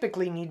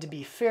typically need to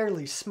be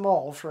fairly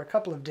small for a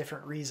couple of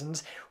different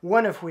reasons,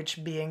 one of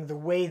which being the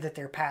way that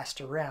they're passed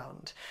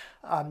around.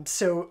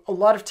 So a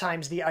lot of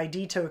times the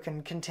ID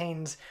token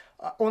contains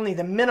only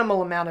the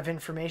minimal amount of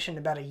information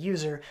about a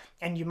user,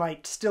 and you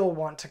might still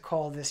want to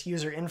call this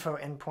user info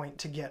endpoint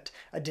to get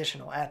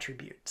additional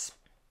attributes.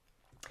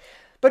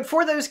 But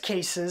for those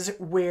cases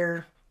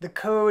where the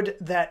code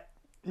that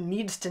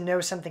needs to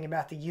know something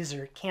about the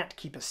user can't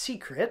keep a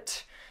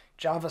secret,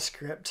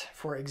 JavaScript,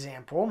 for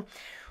example,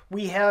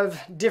 we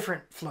have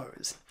different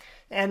flows.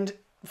 And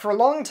for a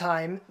long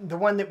time, the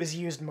one that was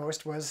used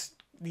most was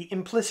the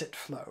implicit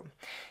flow.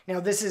 Now,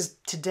 this is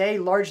today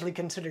largely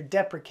considered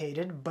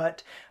deprecated,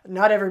 but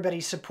not everybody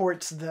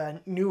supports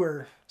the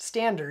newer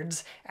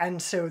standards,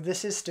 and so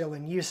this is still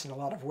in use in a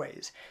lot of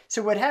ways.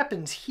 So what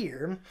happens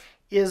here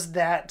is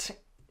that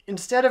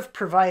instead of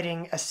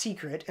providing a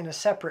secret in a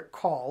separate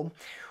call,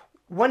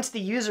 once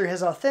the user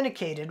has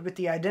authenticated with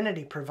the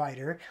identity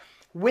provider,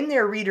 when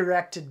they're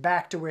redirected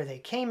back to where they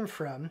came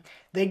from,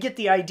 they get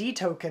the ID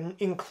token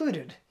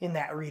included in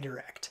that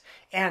redirect,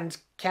 and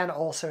can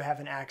also have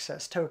an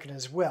access token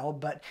as well,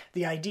 but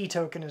the ID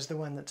token is the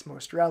one that's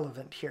most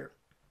relevant here.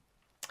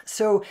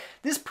 So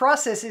this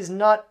process is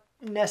not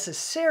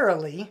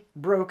necessarily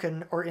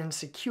broken or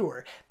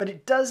insecure, but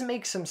it does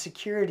make some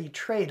security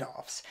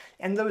trade-offs,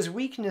 and those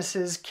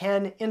weaknesses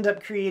can end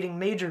up creating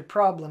major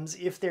problems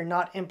if they're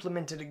not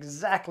implemented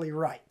exactly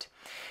right.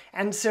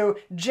 And so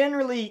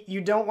generally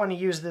you don't want to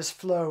use this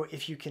flow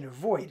if you can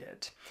avoid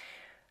it.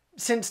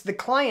 Since the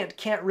client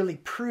can't really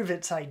prove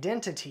its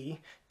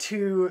identity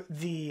to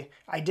the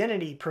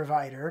identity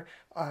provider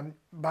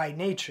by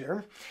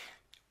nature,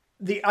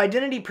 the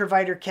identity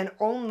provider can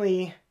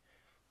only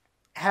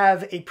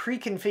have a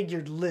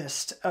pre-configured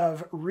list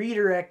of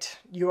redirect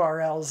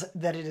URLs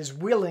that it is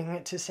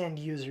willing to send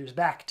users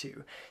back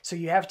to. So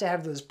you have to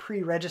have those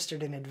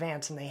pre-registered in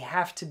advance, and they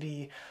have to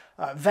be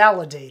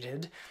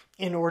validated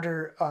in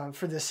order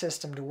for the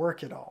system to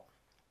work at all.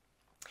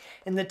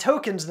 And the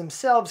tokens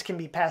themselves can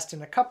be passed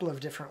in a couple of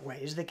different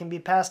ways. They can be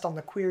passed on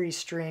the query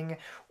string,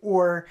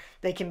 or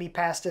they can be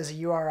passed as a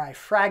URI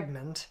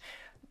fragment.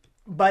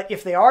 But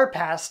if they are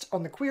passed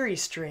on the query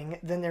string,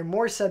 then they're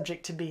more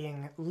subject to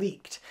being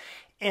leaked.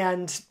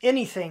 And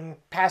anything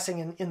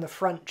passing in the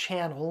front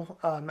channel,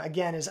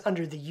 again, is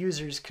under the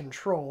user's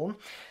control.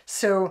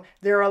 So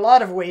there are a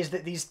lot of ways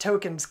that these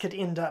tokens could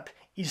end up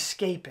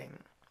escaping.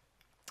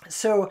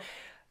 So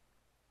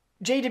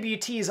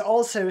JWTs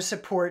also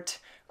support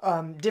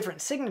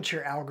different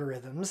signature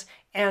algorithms,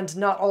 and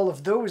not all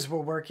of those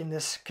will work in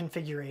this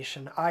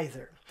configuration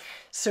either.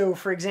 So,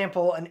 for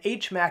example, an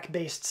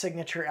HMAC-based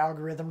signature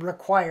algorithm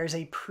requires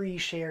a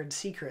pre-shared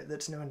secret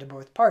that's known to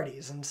both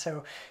parties, and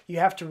so you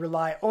have to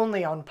rely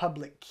only on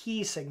public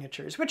key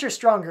signatures, which are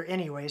stronger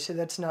anyway, so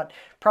that's not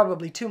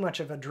probably too much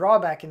of a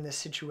drawback in this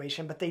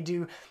situation, but they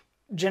do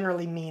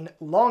generally mean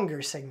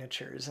longer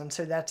signatures, and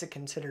so that's a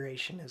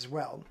consideration as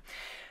well.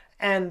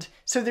 And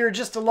so there are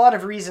just a lot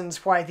of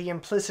reasons why the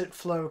implicit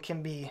flow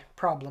can be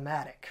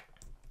problematic.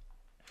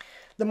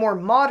 The more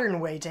modern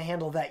way to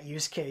handle that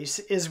use case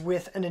is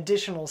with an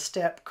additional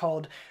step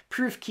called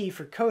Proof Key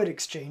for Code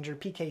Exchange, or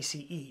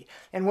PKCE.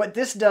 And what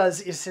this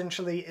does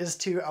essentially is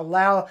to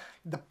allow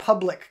the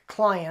public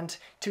client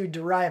to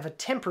derive a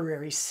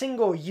temporary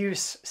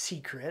single-use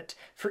secret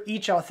for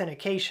each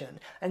authentication,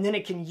 and then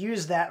it can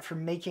use that for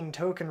making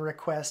token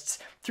requests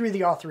through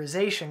the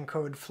authorization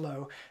code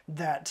flow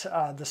that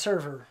the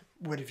server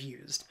would have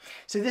used.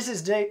 So this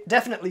is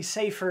definitely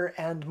safer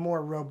and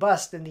more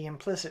robust than the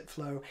implicit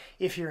flow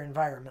if your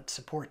environment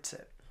supports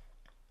it.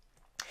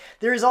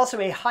 There is also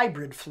a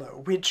hybrid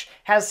flow, which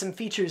has some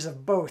features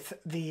of both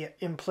the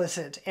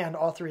implicit and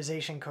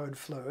authorization code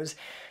flows,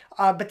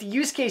 but the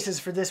use cases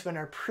for this one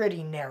are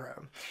pretty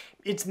narrow.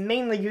 It's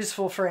mainly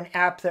useful for an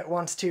app that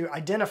wants to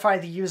identify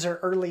the user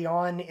early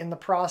on in the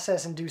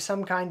process and do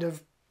some kind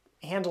of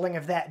handling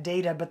of that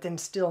data, but then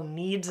still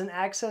needs an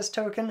access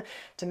token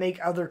to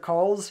make other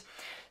calls.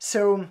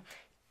 So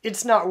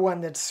it's not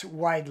one that's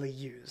widely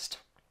used.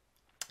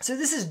 So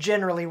this is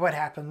generally what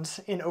happens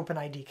in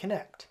OpenID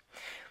Connect.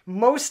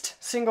 Most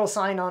single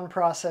sign-on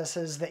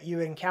processes that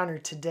you encounter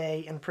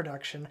today in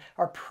production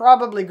are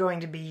probably going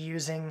to be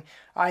using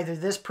either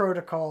this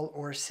protocol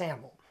or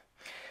SAML.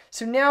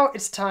 So now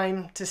it's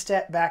time to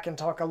step back and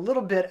talk a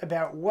little bit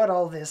about what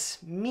all this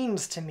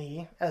means to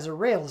me as a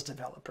Rails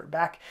developer.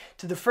 Back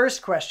to the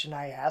first question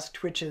I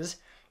asked, which is,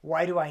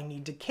 why do I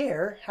need to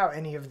care how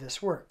any of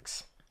this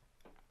works?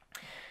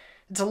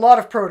 It's a lot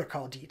of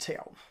protocol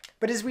detail.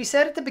 But as we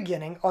said at the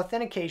beginning,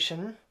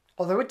 authentication,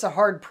 although it's a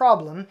hard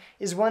problem,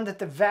 is one that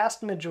the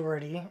vast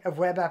majority of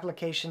web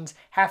applications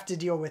have to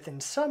deal with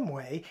in some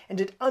way, and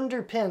it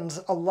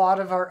underpins a lot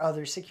of our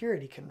other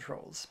security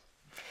controls.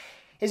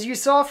 As you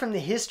saw from the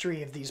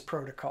history of these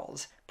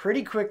protocols,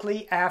 pretty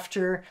quickly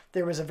after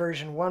there was a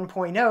version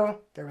 1.0,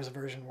 there was a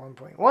version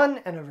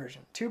 1.1 and a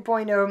version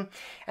 2.0,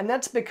 and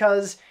that's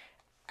because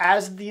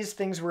as these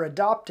things were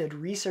adopted,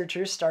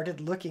 researchers started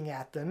looking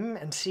at them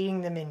and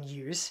seeing them in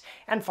use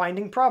and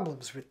finding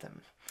problems with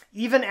them,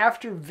 even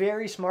after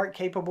very smart,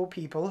 capable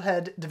people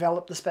had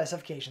developed the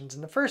specifications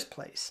in the first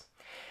place.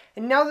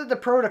 And now that the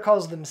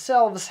protocols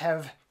themselves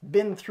have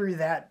been through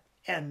that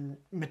and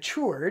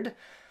matured,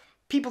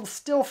 people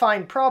still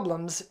find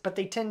problems, but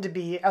they tend to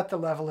be at the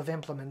level of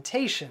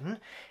implementation,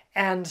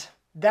 and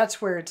that's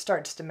where it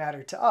starts to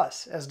matter to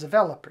us as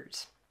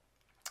developers.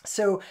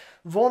 So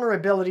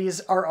vulnerabilities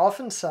are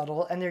often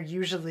subtle, and they're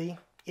usually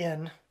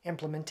in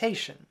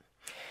implementation.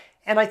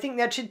 And I think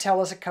that should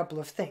tell us a couple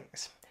of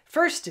things.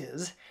 First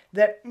is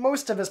that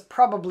most of us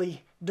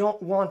probably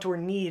don't want or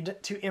need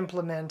to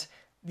implement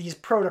these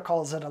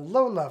protocols at a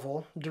low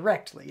level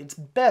directly. It's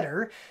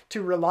better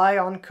to rely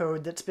on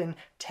code that's been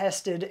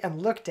tested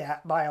and looked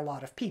at by a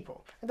lot of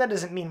people. That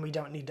doesn't mean we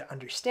don't need to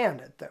understand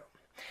it, though.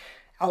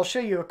 I'll show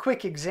you a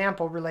quick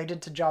example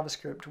related to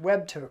JavaScript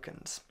web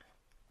tokens,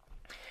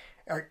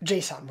 or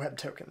JSON web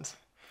tokens.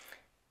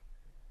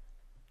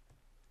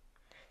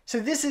 So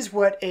this is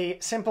what a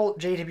simple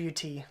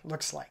JWT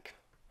looks like.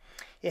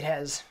 It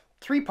has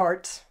 3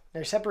 parts.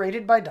 They're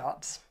separated by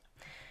dots.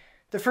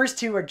 The first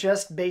 2 are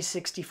just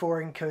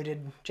base64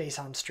 encoded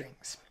JSON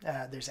strings.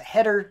 There's a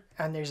header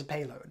and there's a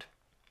payload.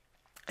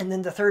 And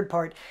then the third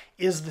part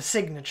is the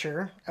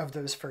signature of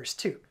those first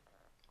 2.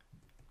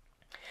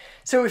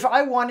 So if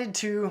I wanted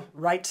to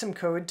write some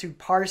code to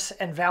parse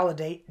and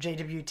validate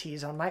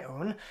JWTs on my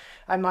own,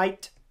 I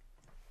might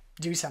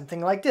do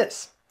something like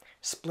this.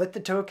 Split the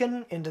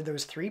token into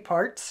those 3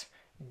 parts,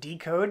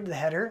 decode the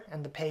header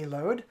and the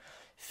payload,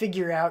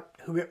 figure out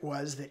who it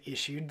was that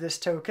issued this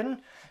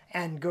token,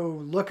 and go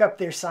look up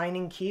their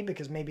signing key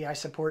because maybe I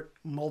support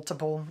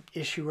multiple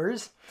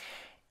issuers.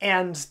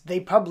 And they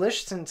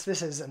publish, since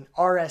this is an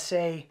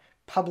RSA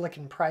public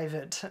and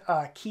private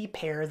key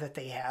pair that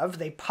they have,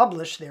 they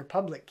publish their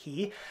public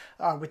key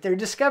with their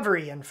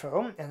discovery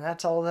info, and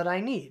that's all that I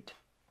need.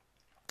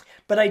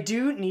 But I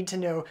do need to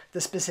know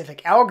the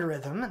specific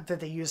algorithm that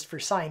they used for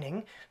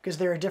signing, because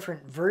there are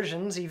different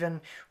versions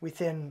even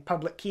within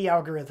public key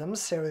algorithms,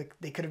 so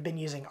they could have been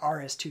using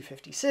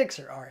RS-256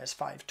 or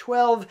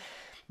RS-512,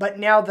 but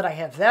now that I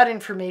have that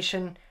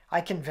information,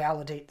 I can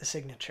validate the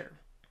signature.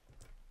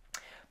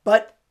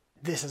 But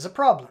this is a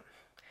problem,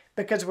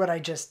 because what I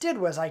just did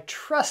was I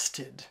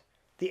trusted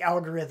the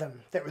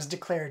algorithm that was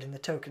declared in the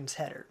token's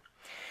header.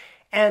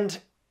 And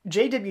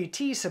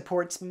JWT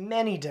supports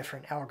many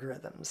different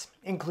algorithms,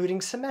 including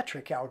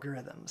symmetric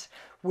algorithms,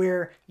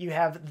 where you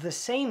have the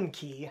same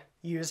key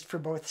used for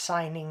both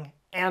signing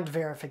and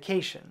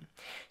verification.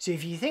 So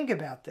if you think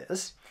about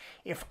this,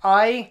 if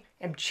I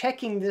am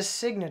checking this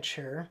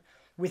signature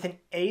with an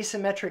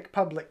asymmetric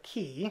public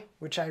key,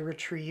 which I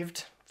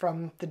retrieved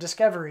from the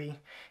discovery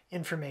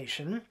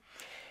information,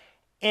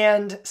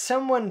 and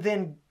someone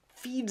then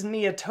feeds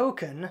me a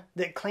token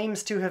that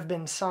claims to have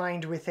been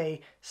signed with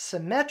a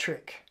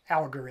symmetric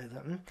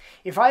algorithm,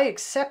 if I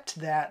accept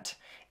that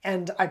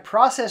and I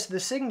process the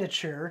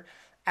signature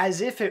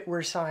as if it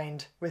were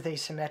signed with a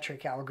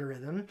symmetric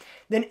algorithm,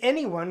 then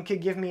anyone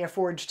could give me a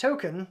forged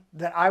token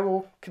that I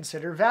will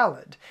consider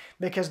valid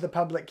because the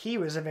public key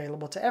was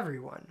available to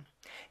everyone.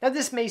 Now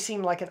this may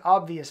seem like an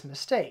obvious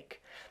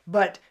mistake,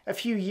 but a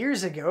few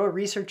years ago a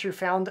researcher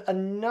found a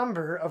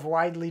number of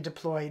widely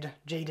deployed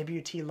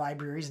JWT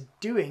libraries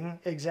doing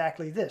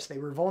exactly this. They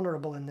were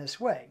vulnerable in this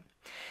way.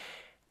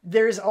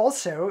 There's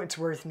also, it's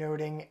worth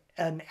noting,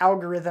 an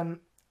algorithm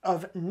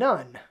of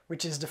none,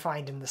 which is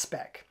defined in the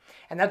spec.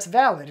 And that's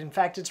valid. In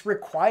fact, it's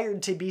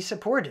required to be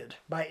supported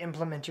by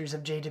implementers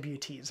of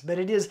JWTs, but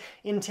it is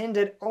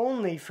intended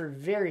only for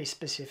very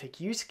specific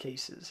use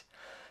cases.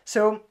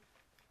 So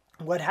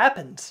What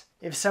happens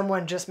if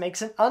someone just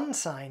makes an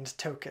unsigned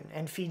token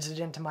and feeds it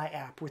into my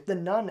app with the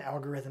none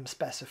algorithm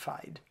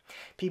specified?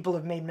 People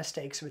have made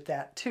mistakes with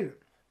that too.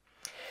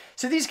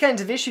 So these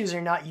kinds of issues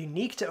are not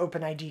unique to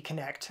OpenID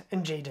Connect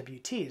and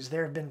JWTs.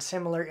 There have been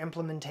similar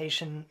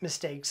implementation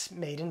mistakes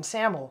made in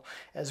SAML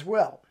as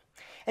well.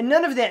 And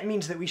none of that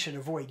means that we should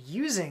avoid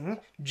using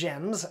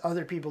gems,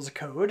 other people's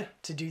code,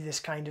 to do this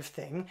kind of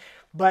thing,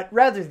 but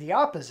rather the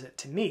opposite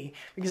to me,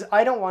 because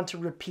I don't want to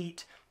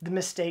repeat the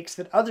mistakes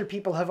that other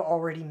people have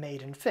already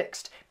made and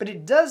fixed. But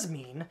it does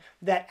mean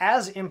that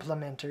as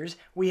implementers,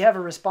 we have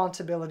a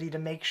responsibility to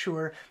make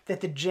sure that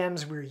the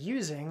gems we're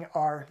using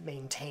are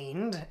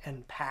maintained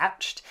and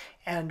patched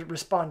and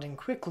responding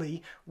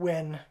quickly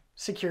when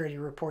security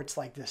reports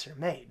like this are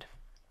made.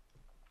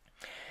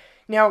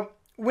 Now,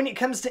 when it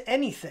comes to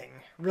anything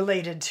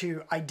related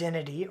to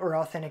identity or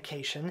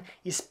authentication,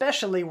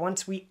 especially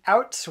once we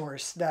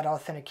outsource that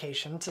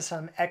authentication to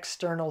some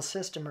external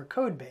system or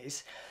code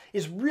base,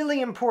 it's really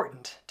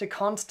important to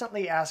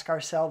constantly ask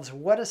ourselves,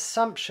 what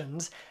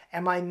assumptions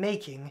am I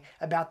making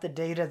about the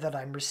data that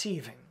I'm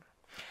receiving?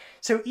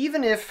 So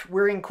even if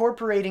we're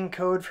incorporating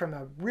code from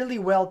a really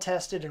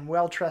well-tested and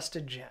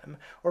well-trusted gem,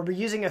 or we're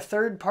using a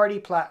third-party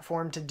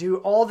platform to do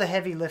all the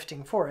heavy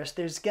lifting for us,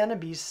 there's going to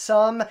be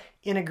some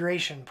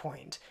integration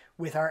point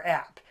with our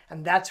app.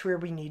 And that's where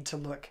we need to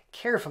look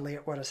carefully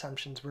at what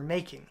assumptions we're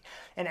making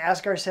and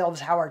ask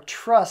ourselves how our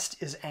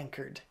trust is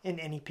anchored in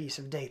any piece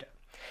of data.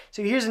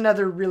 So here's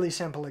another really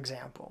simple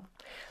example.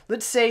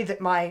 Let's say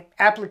that my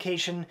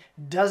application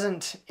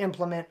doesn't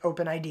implement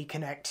OpenID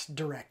Connect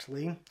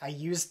directly. I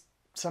use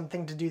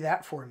something to do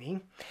that for me,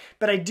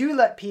 but I do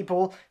let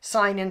people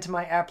sign into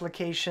my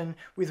application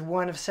with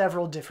one of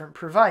several different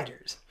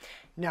providers.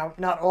 Now,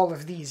 not all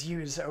of these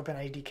use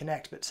OpenID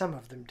Connect, but some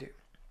of them do.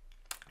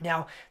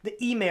 Now, the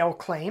email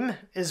claim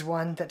is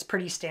one that's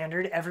pretty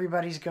standard.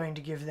 Everybody's going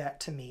to give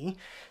that to me.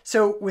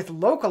 So with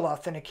local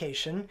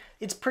authentication,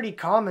 it's pretty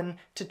common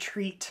to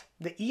treat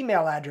the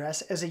email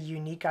address as a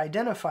unique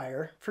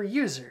identifier for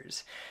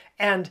users.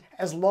 And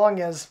as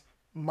long as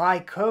my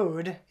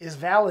code is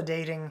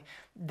validating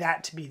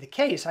that to be the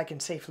case, I can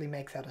safely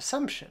make that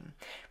assumption.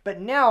 But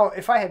now,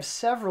 if I have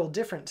several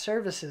different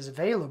services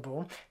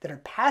available that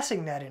are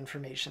passing that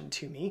information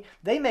to me,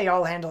 they may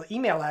all handle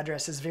email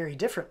addresses very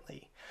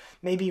differently.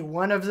 Maybe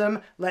one of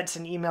them lets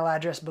an email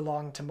address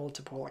belong to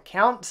multiple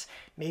accounts.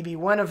 Maybe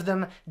one of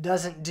them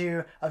doesn't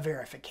do a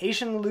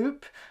verification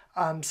loop,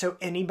 so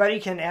anybody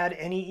can add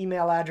any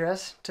email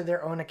address to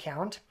their own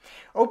account.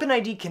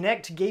 OpenID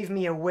Connect gave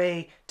me a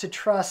way to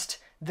trust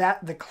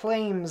that the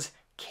claims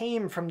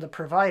came from the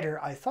provider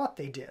I thought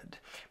they did.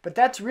 But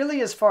that's really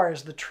as far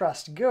as the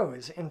trust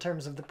goes in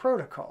terms of the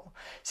protocol.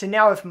 So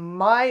now if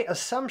my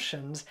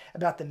assumptions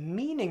about the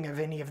meaning of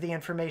any of the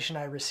information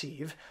I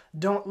receive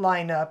don't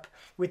line up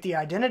with the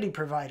identity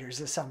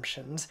provider's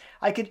assumptions,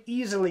 I could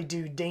easily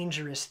do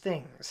dangerous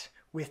things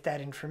with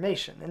that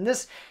information. And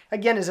this,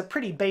 again, is a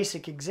pretty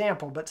basic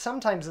example, but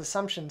sometimes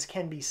assumptions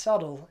can be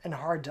subtle and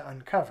hard to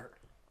uncover.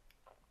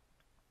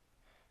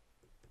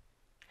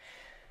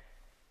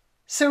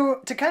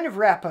 So to kind of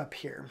wrap up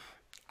here,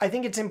 I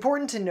think it's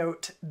important to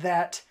note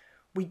that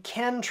we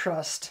can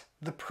trust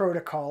the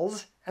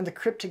protocols and the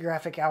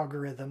cryptographic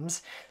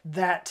algorithms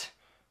that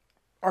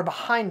are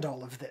behind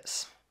all of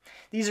this.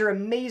 These are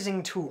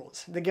amazing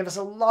tools that give us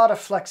a lot of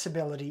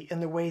flexibility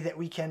in the way that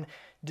we can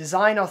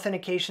design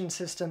authentication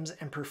systems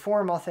and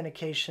perform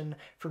authentication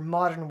for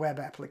modern web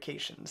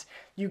applications.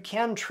 You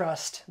can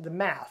trust the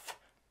math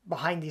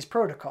behind these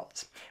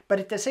protocols, but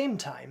at the same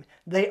time,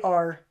 they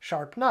are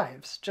sharp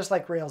knives, just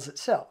like Rails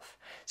itself.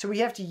 So we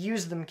have to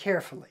use them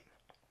carefully.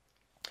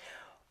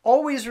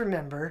 Always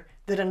remember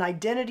that an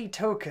identity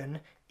token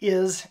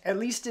is, at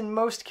least in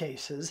most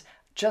cases,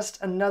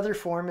 just another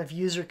form of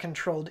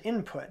user-controlled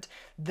input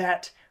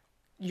that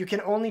you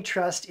can only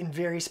trust in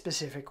very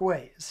specific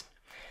ways.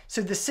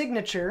 So the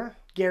signature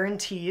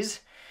guarantees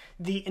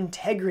the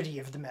integrity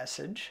of the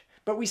message,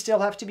 but we still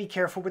have to be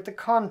careful with the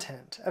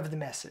content of the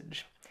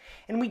message.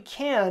 And we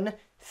can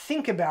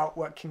think about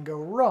what can go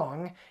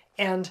wrong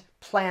and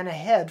plan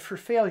ahead for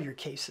failure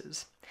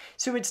cases.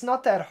 So it's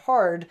not that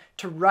hard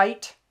to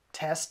write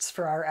tests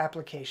for our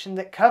application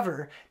that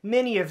cover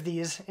many of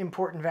these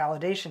important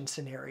validation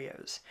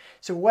scenarios.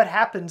 So what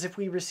happens if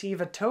we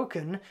receive a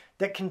token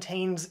that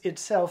contains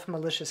itself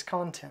malicious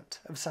content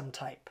of some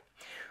type?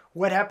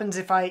 What happens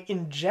if I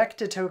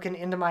inject a token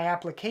into my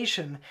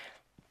application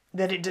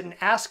that it didn't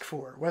ask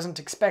for, wasn't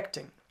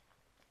expecting?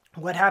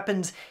 What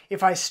happens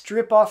if I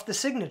strip off the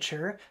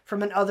signature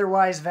from an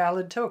otherwise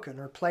valid token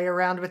or play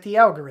around with the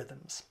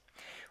algorithms?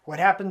 What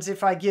happens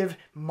if I give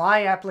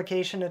my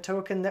application a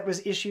token that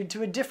was issued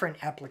to a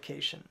different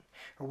application?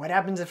 Or what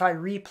happens if I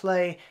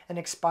replay an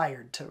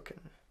expired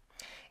token?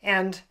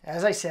 And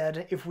as I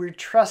said, if we're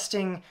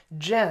trusting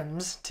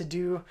gems to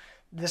do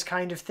this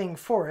kind of thing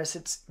for us,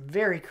 it's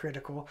very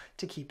critical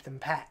to keep them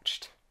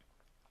patched.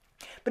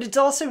 But it's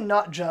also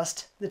not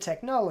just the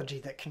technology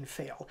that can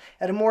fail.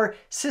 At a more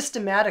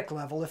systematic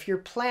level, if you're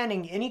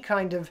planning any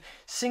kind of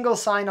single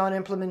sign-on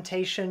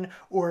implementation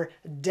or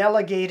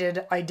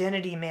delegated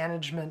identity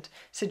management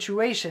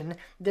situation,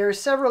 there are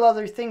several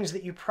other things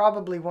that you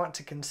probably want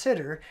to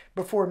consider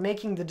before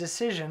making the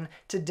decision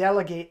to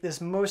delegate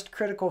this most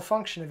critical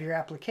function of your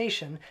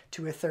application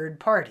to a third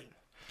party.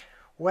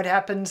 What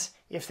happens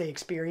if they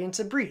experience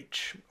a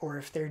breach, or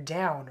if they're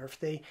down, or if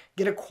they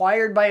get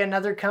acquired by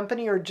another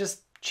company, or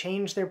just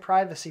change their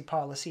privacy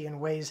policy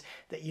in ways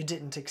that you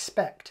didn't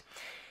expect?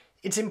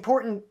 It's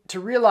important to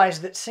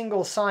realize that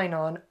single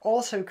sign-on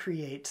also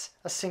creates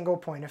a single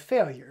point of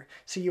failure,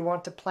 so you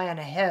want to plan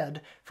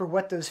ahead for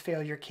what those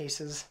failure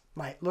cases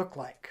might look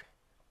like.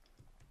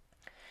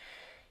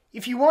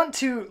 If you want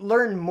to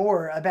learn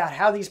more about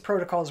how these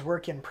protocols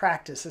work in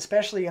practice,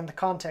 especially in the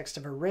context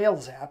of a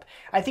Rails app,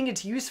 I think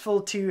it's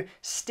useful to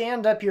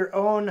stand up your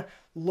own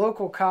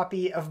local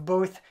copy of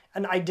both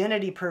an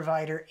identity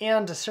provider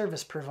and a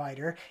service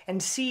provider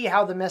and see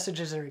how the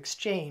messages are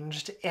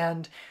exchanged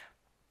and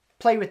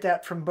play with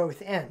that from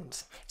both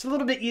ends. It's a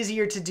little bit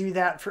easier to do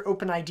that for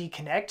OpenID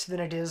Connect than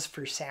it is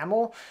for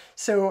SAML,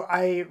 so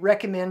I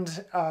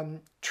recommend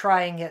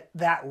trying it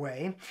that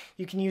way.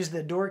 You can use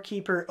the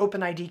Doorkeeper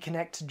OpenID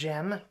Connect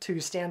gem to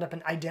stand up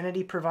an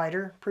identity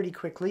provider pretty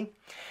quickly.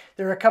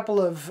 There are a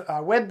couple of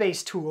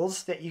web-based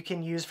tools that you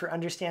can use for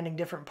understanding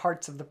different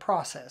parts of the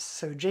process.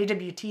 So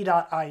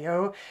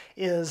jwt.io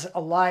is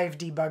a live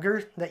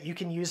debugger that you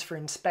can use for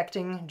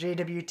inspecting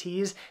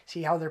JWTs,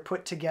 see how they're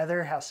put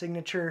together, how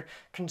signature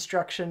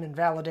construction and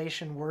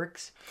validation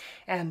works.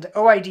 And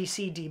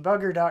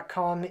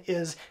oidcdebugger.com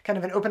is kind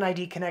of an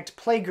OpenID Connect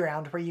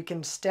playground where you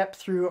can step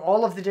through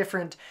all of the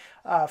different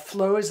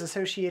flows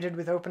associated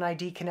with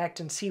OpenID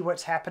Connect and see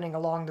what's happening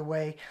along the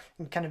way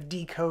and kind of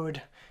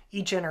decode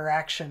each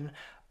interaction,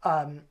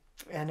 and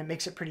it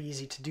makes it pretty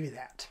easy to do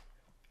that.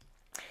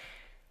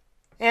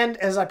 And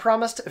as I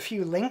promised, a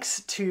few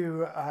links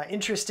to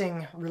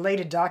interesting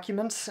related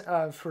documents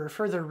for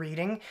further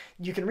reading.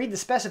 You can read the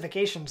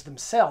specifications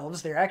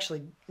themselves. They're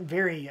actually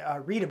very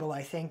readable,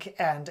 I think,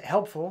 and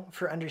helpful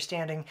for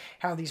understanding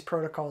how these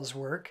protocols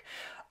work.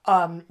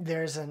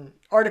 There's an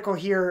article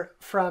here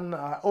from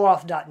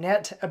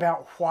OAuth.net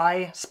about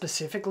why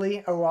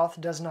specifically OAuth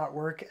does not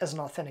work as an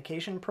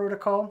authentication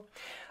protocol.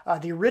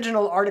 The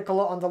original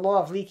article on the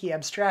law of leaky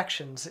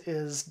abstractions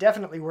is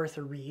definitely worth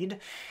a read.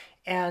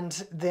 And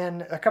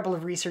then a couple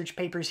of research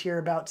papers here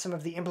about some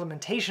of the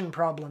implementation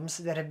problems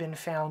that have been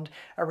found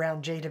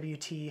around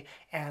JWT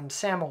and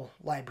SAML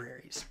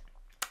libraries.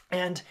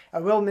 And I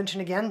will mention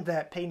again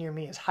that Pay Near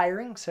Me is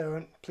hiring,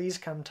 so please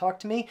come talk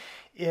to me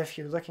if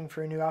you're looking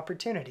for a new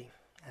opportunity.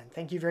 And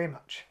thank you very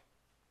much.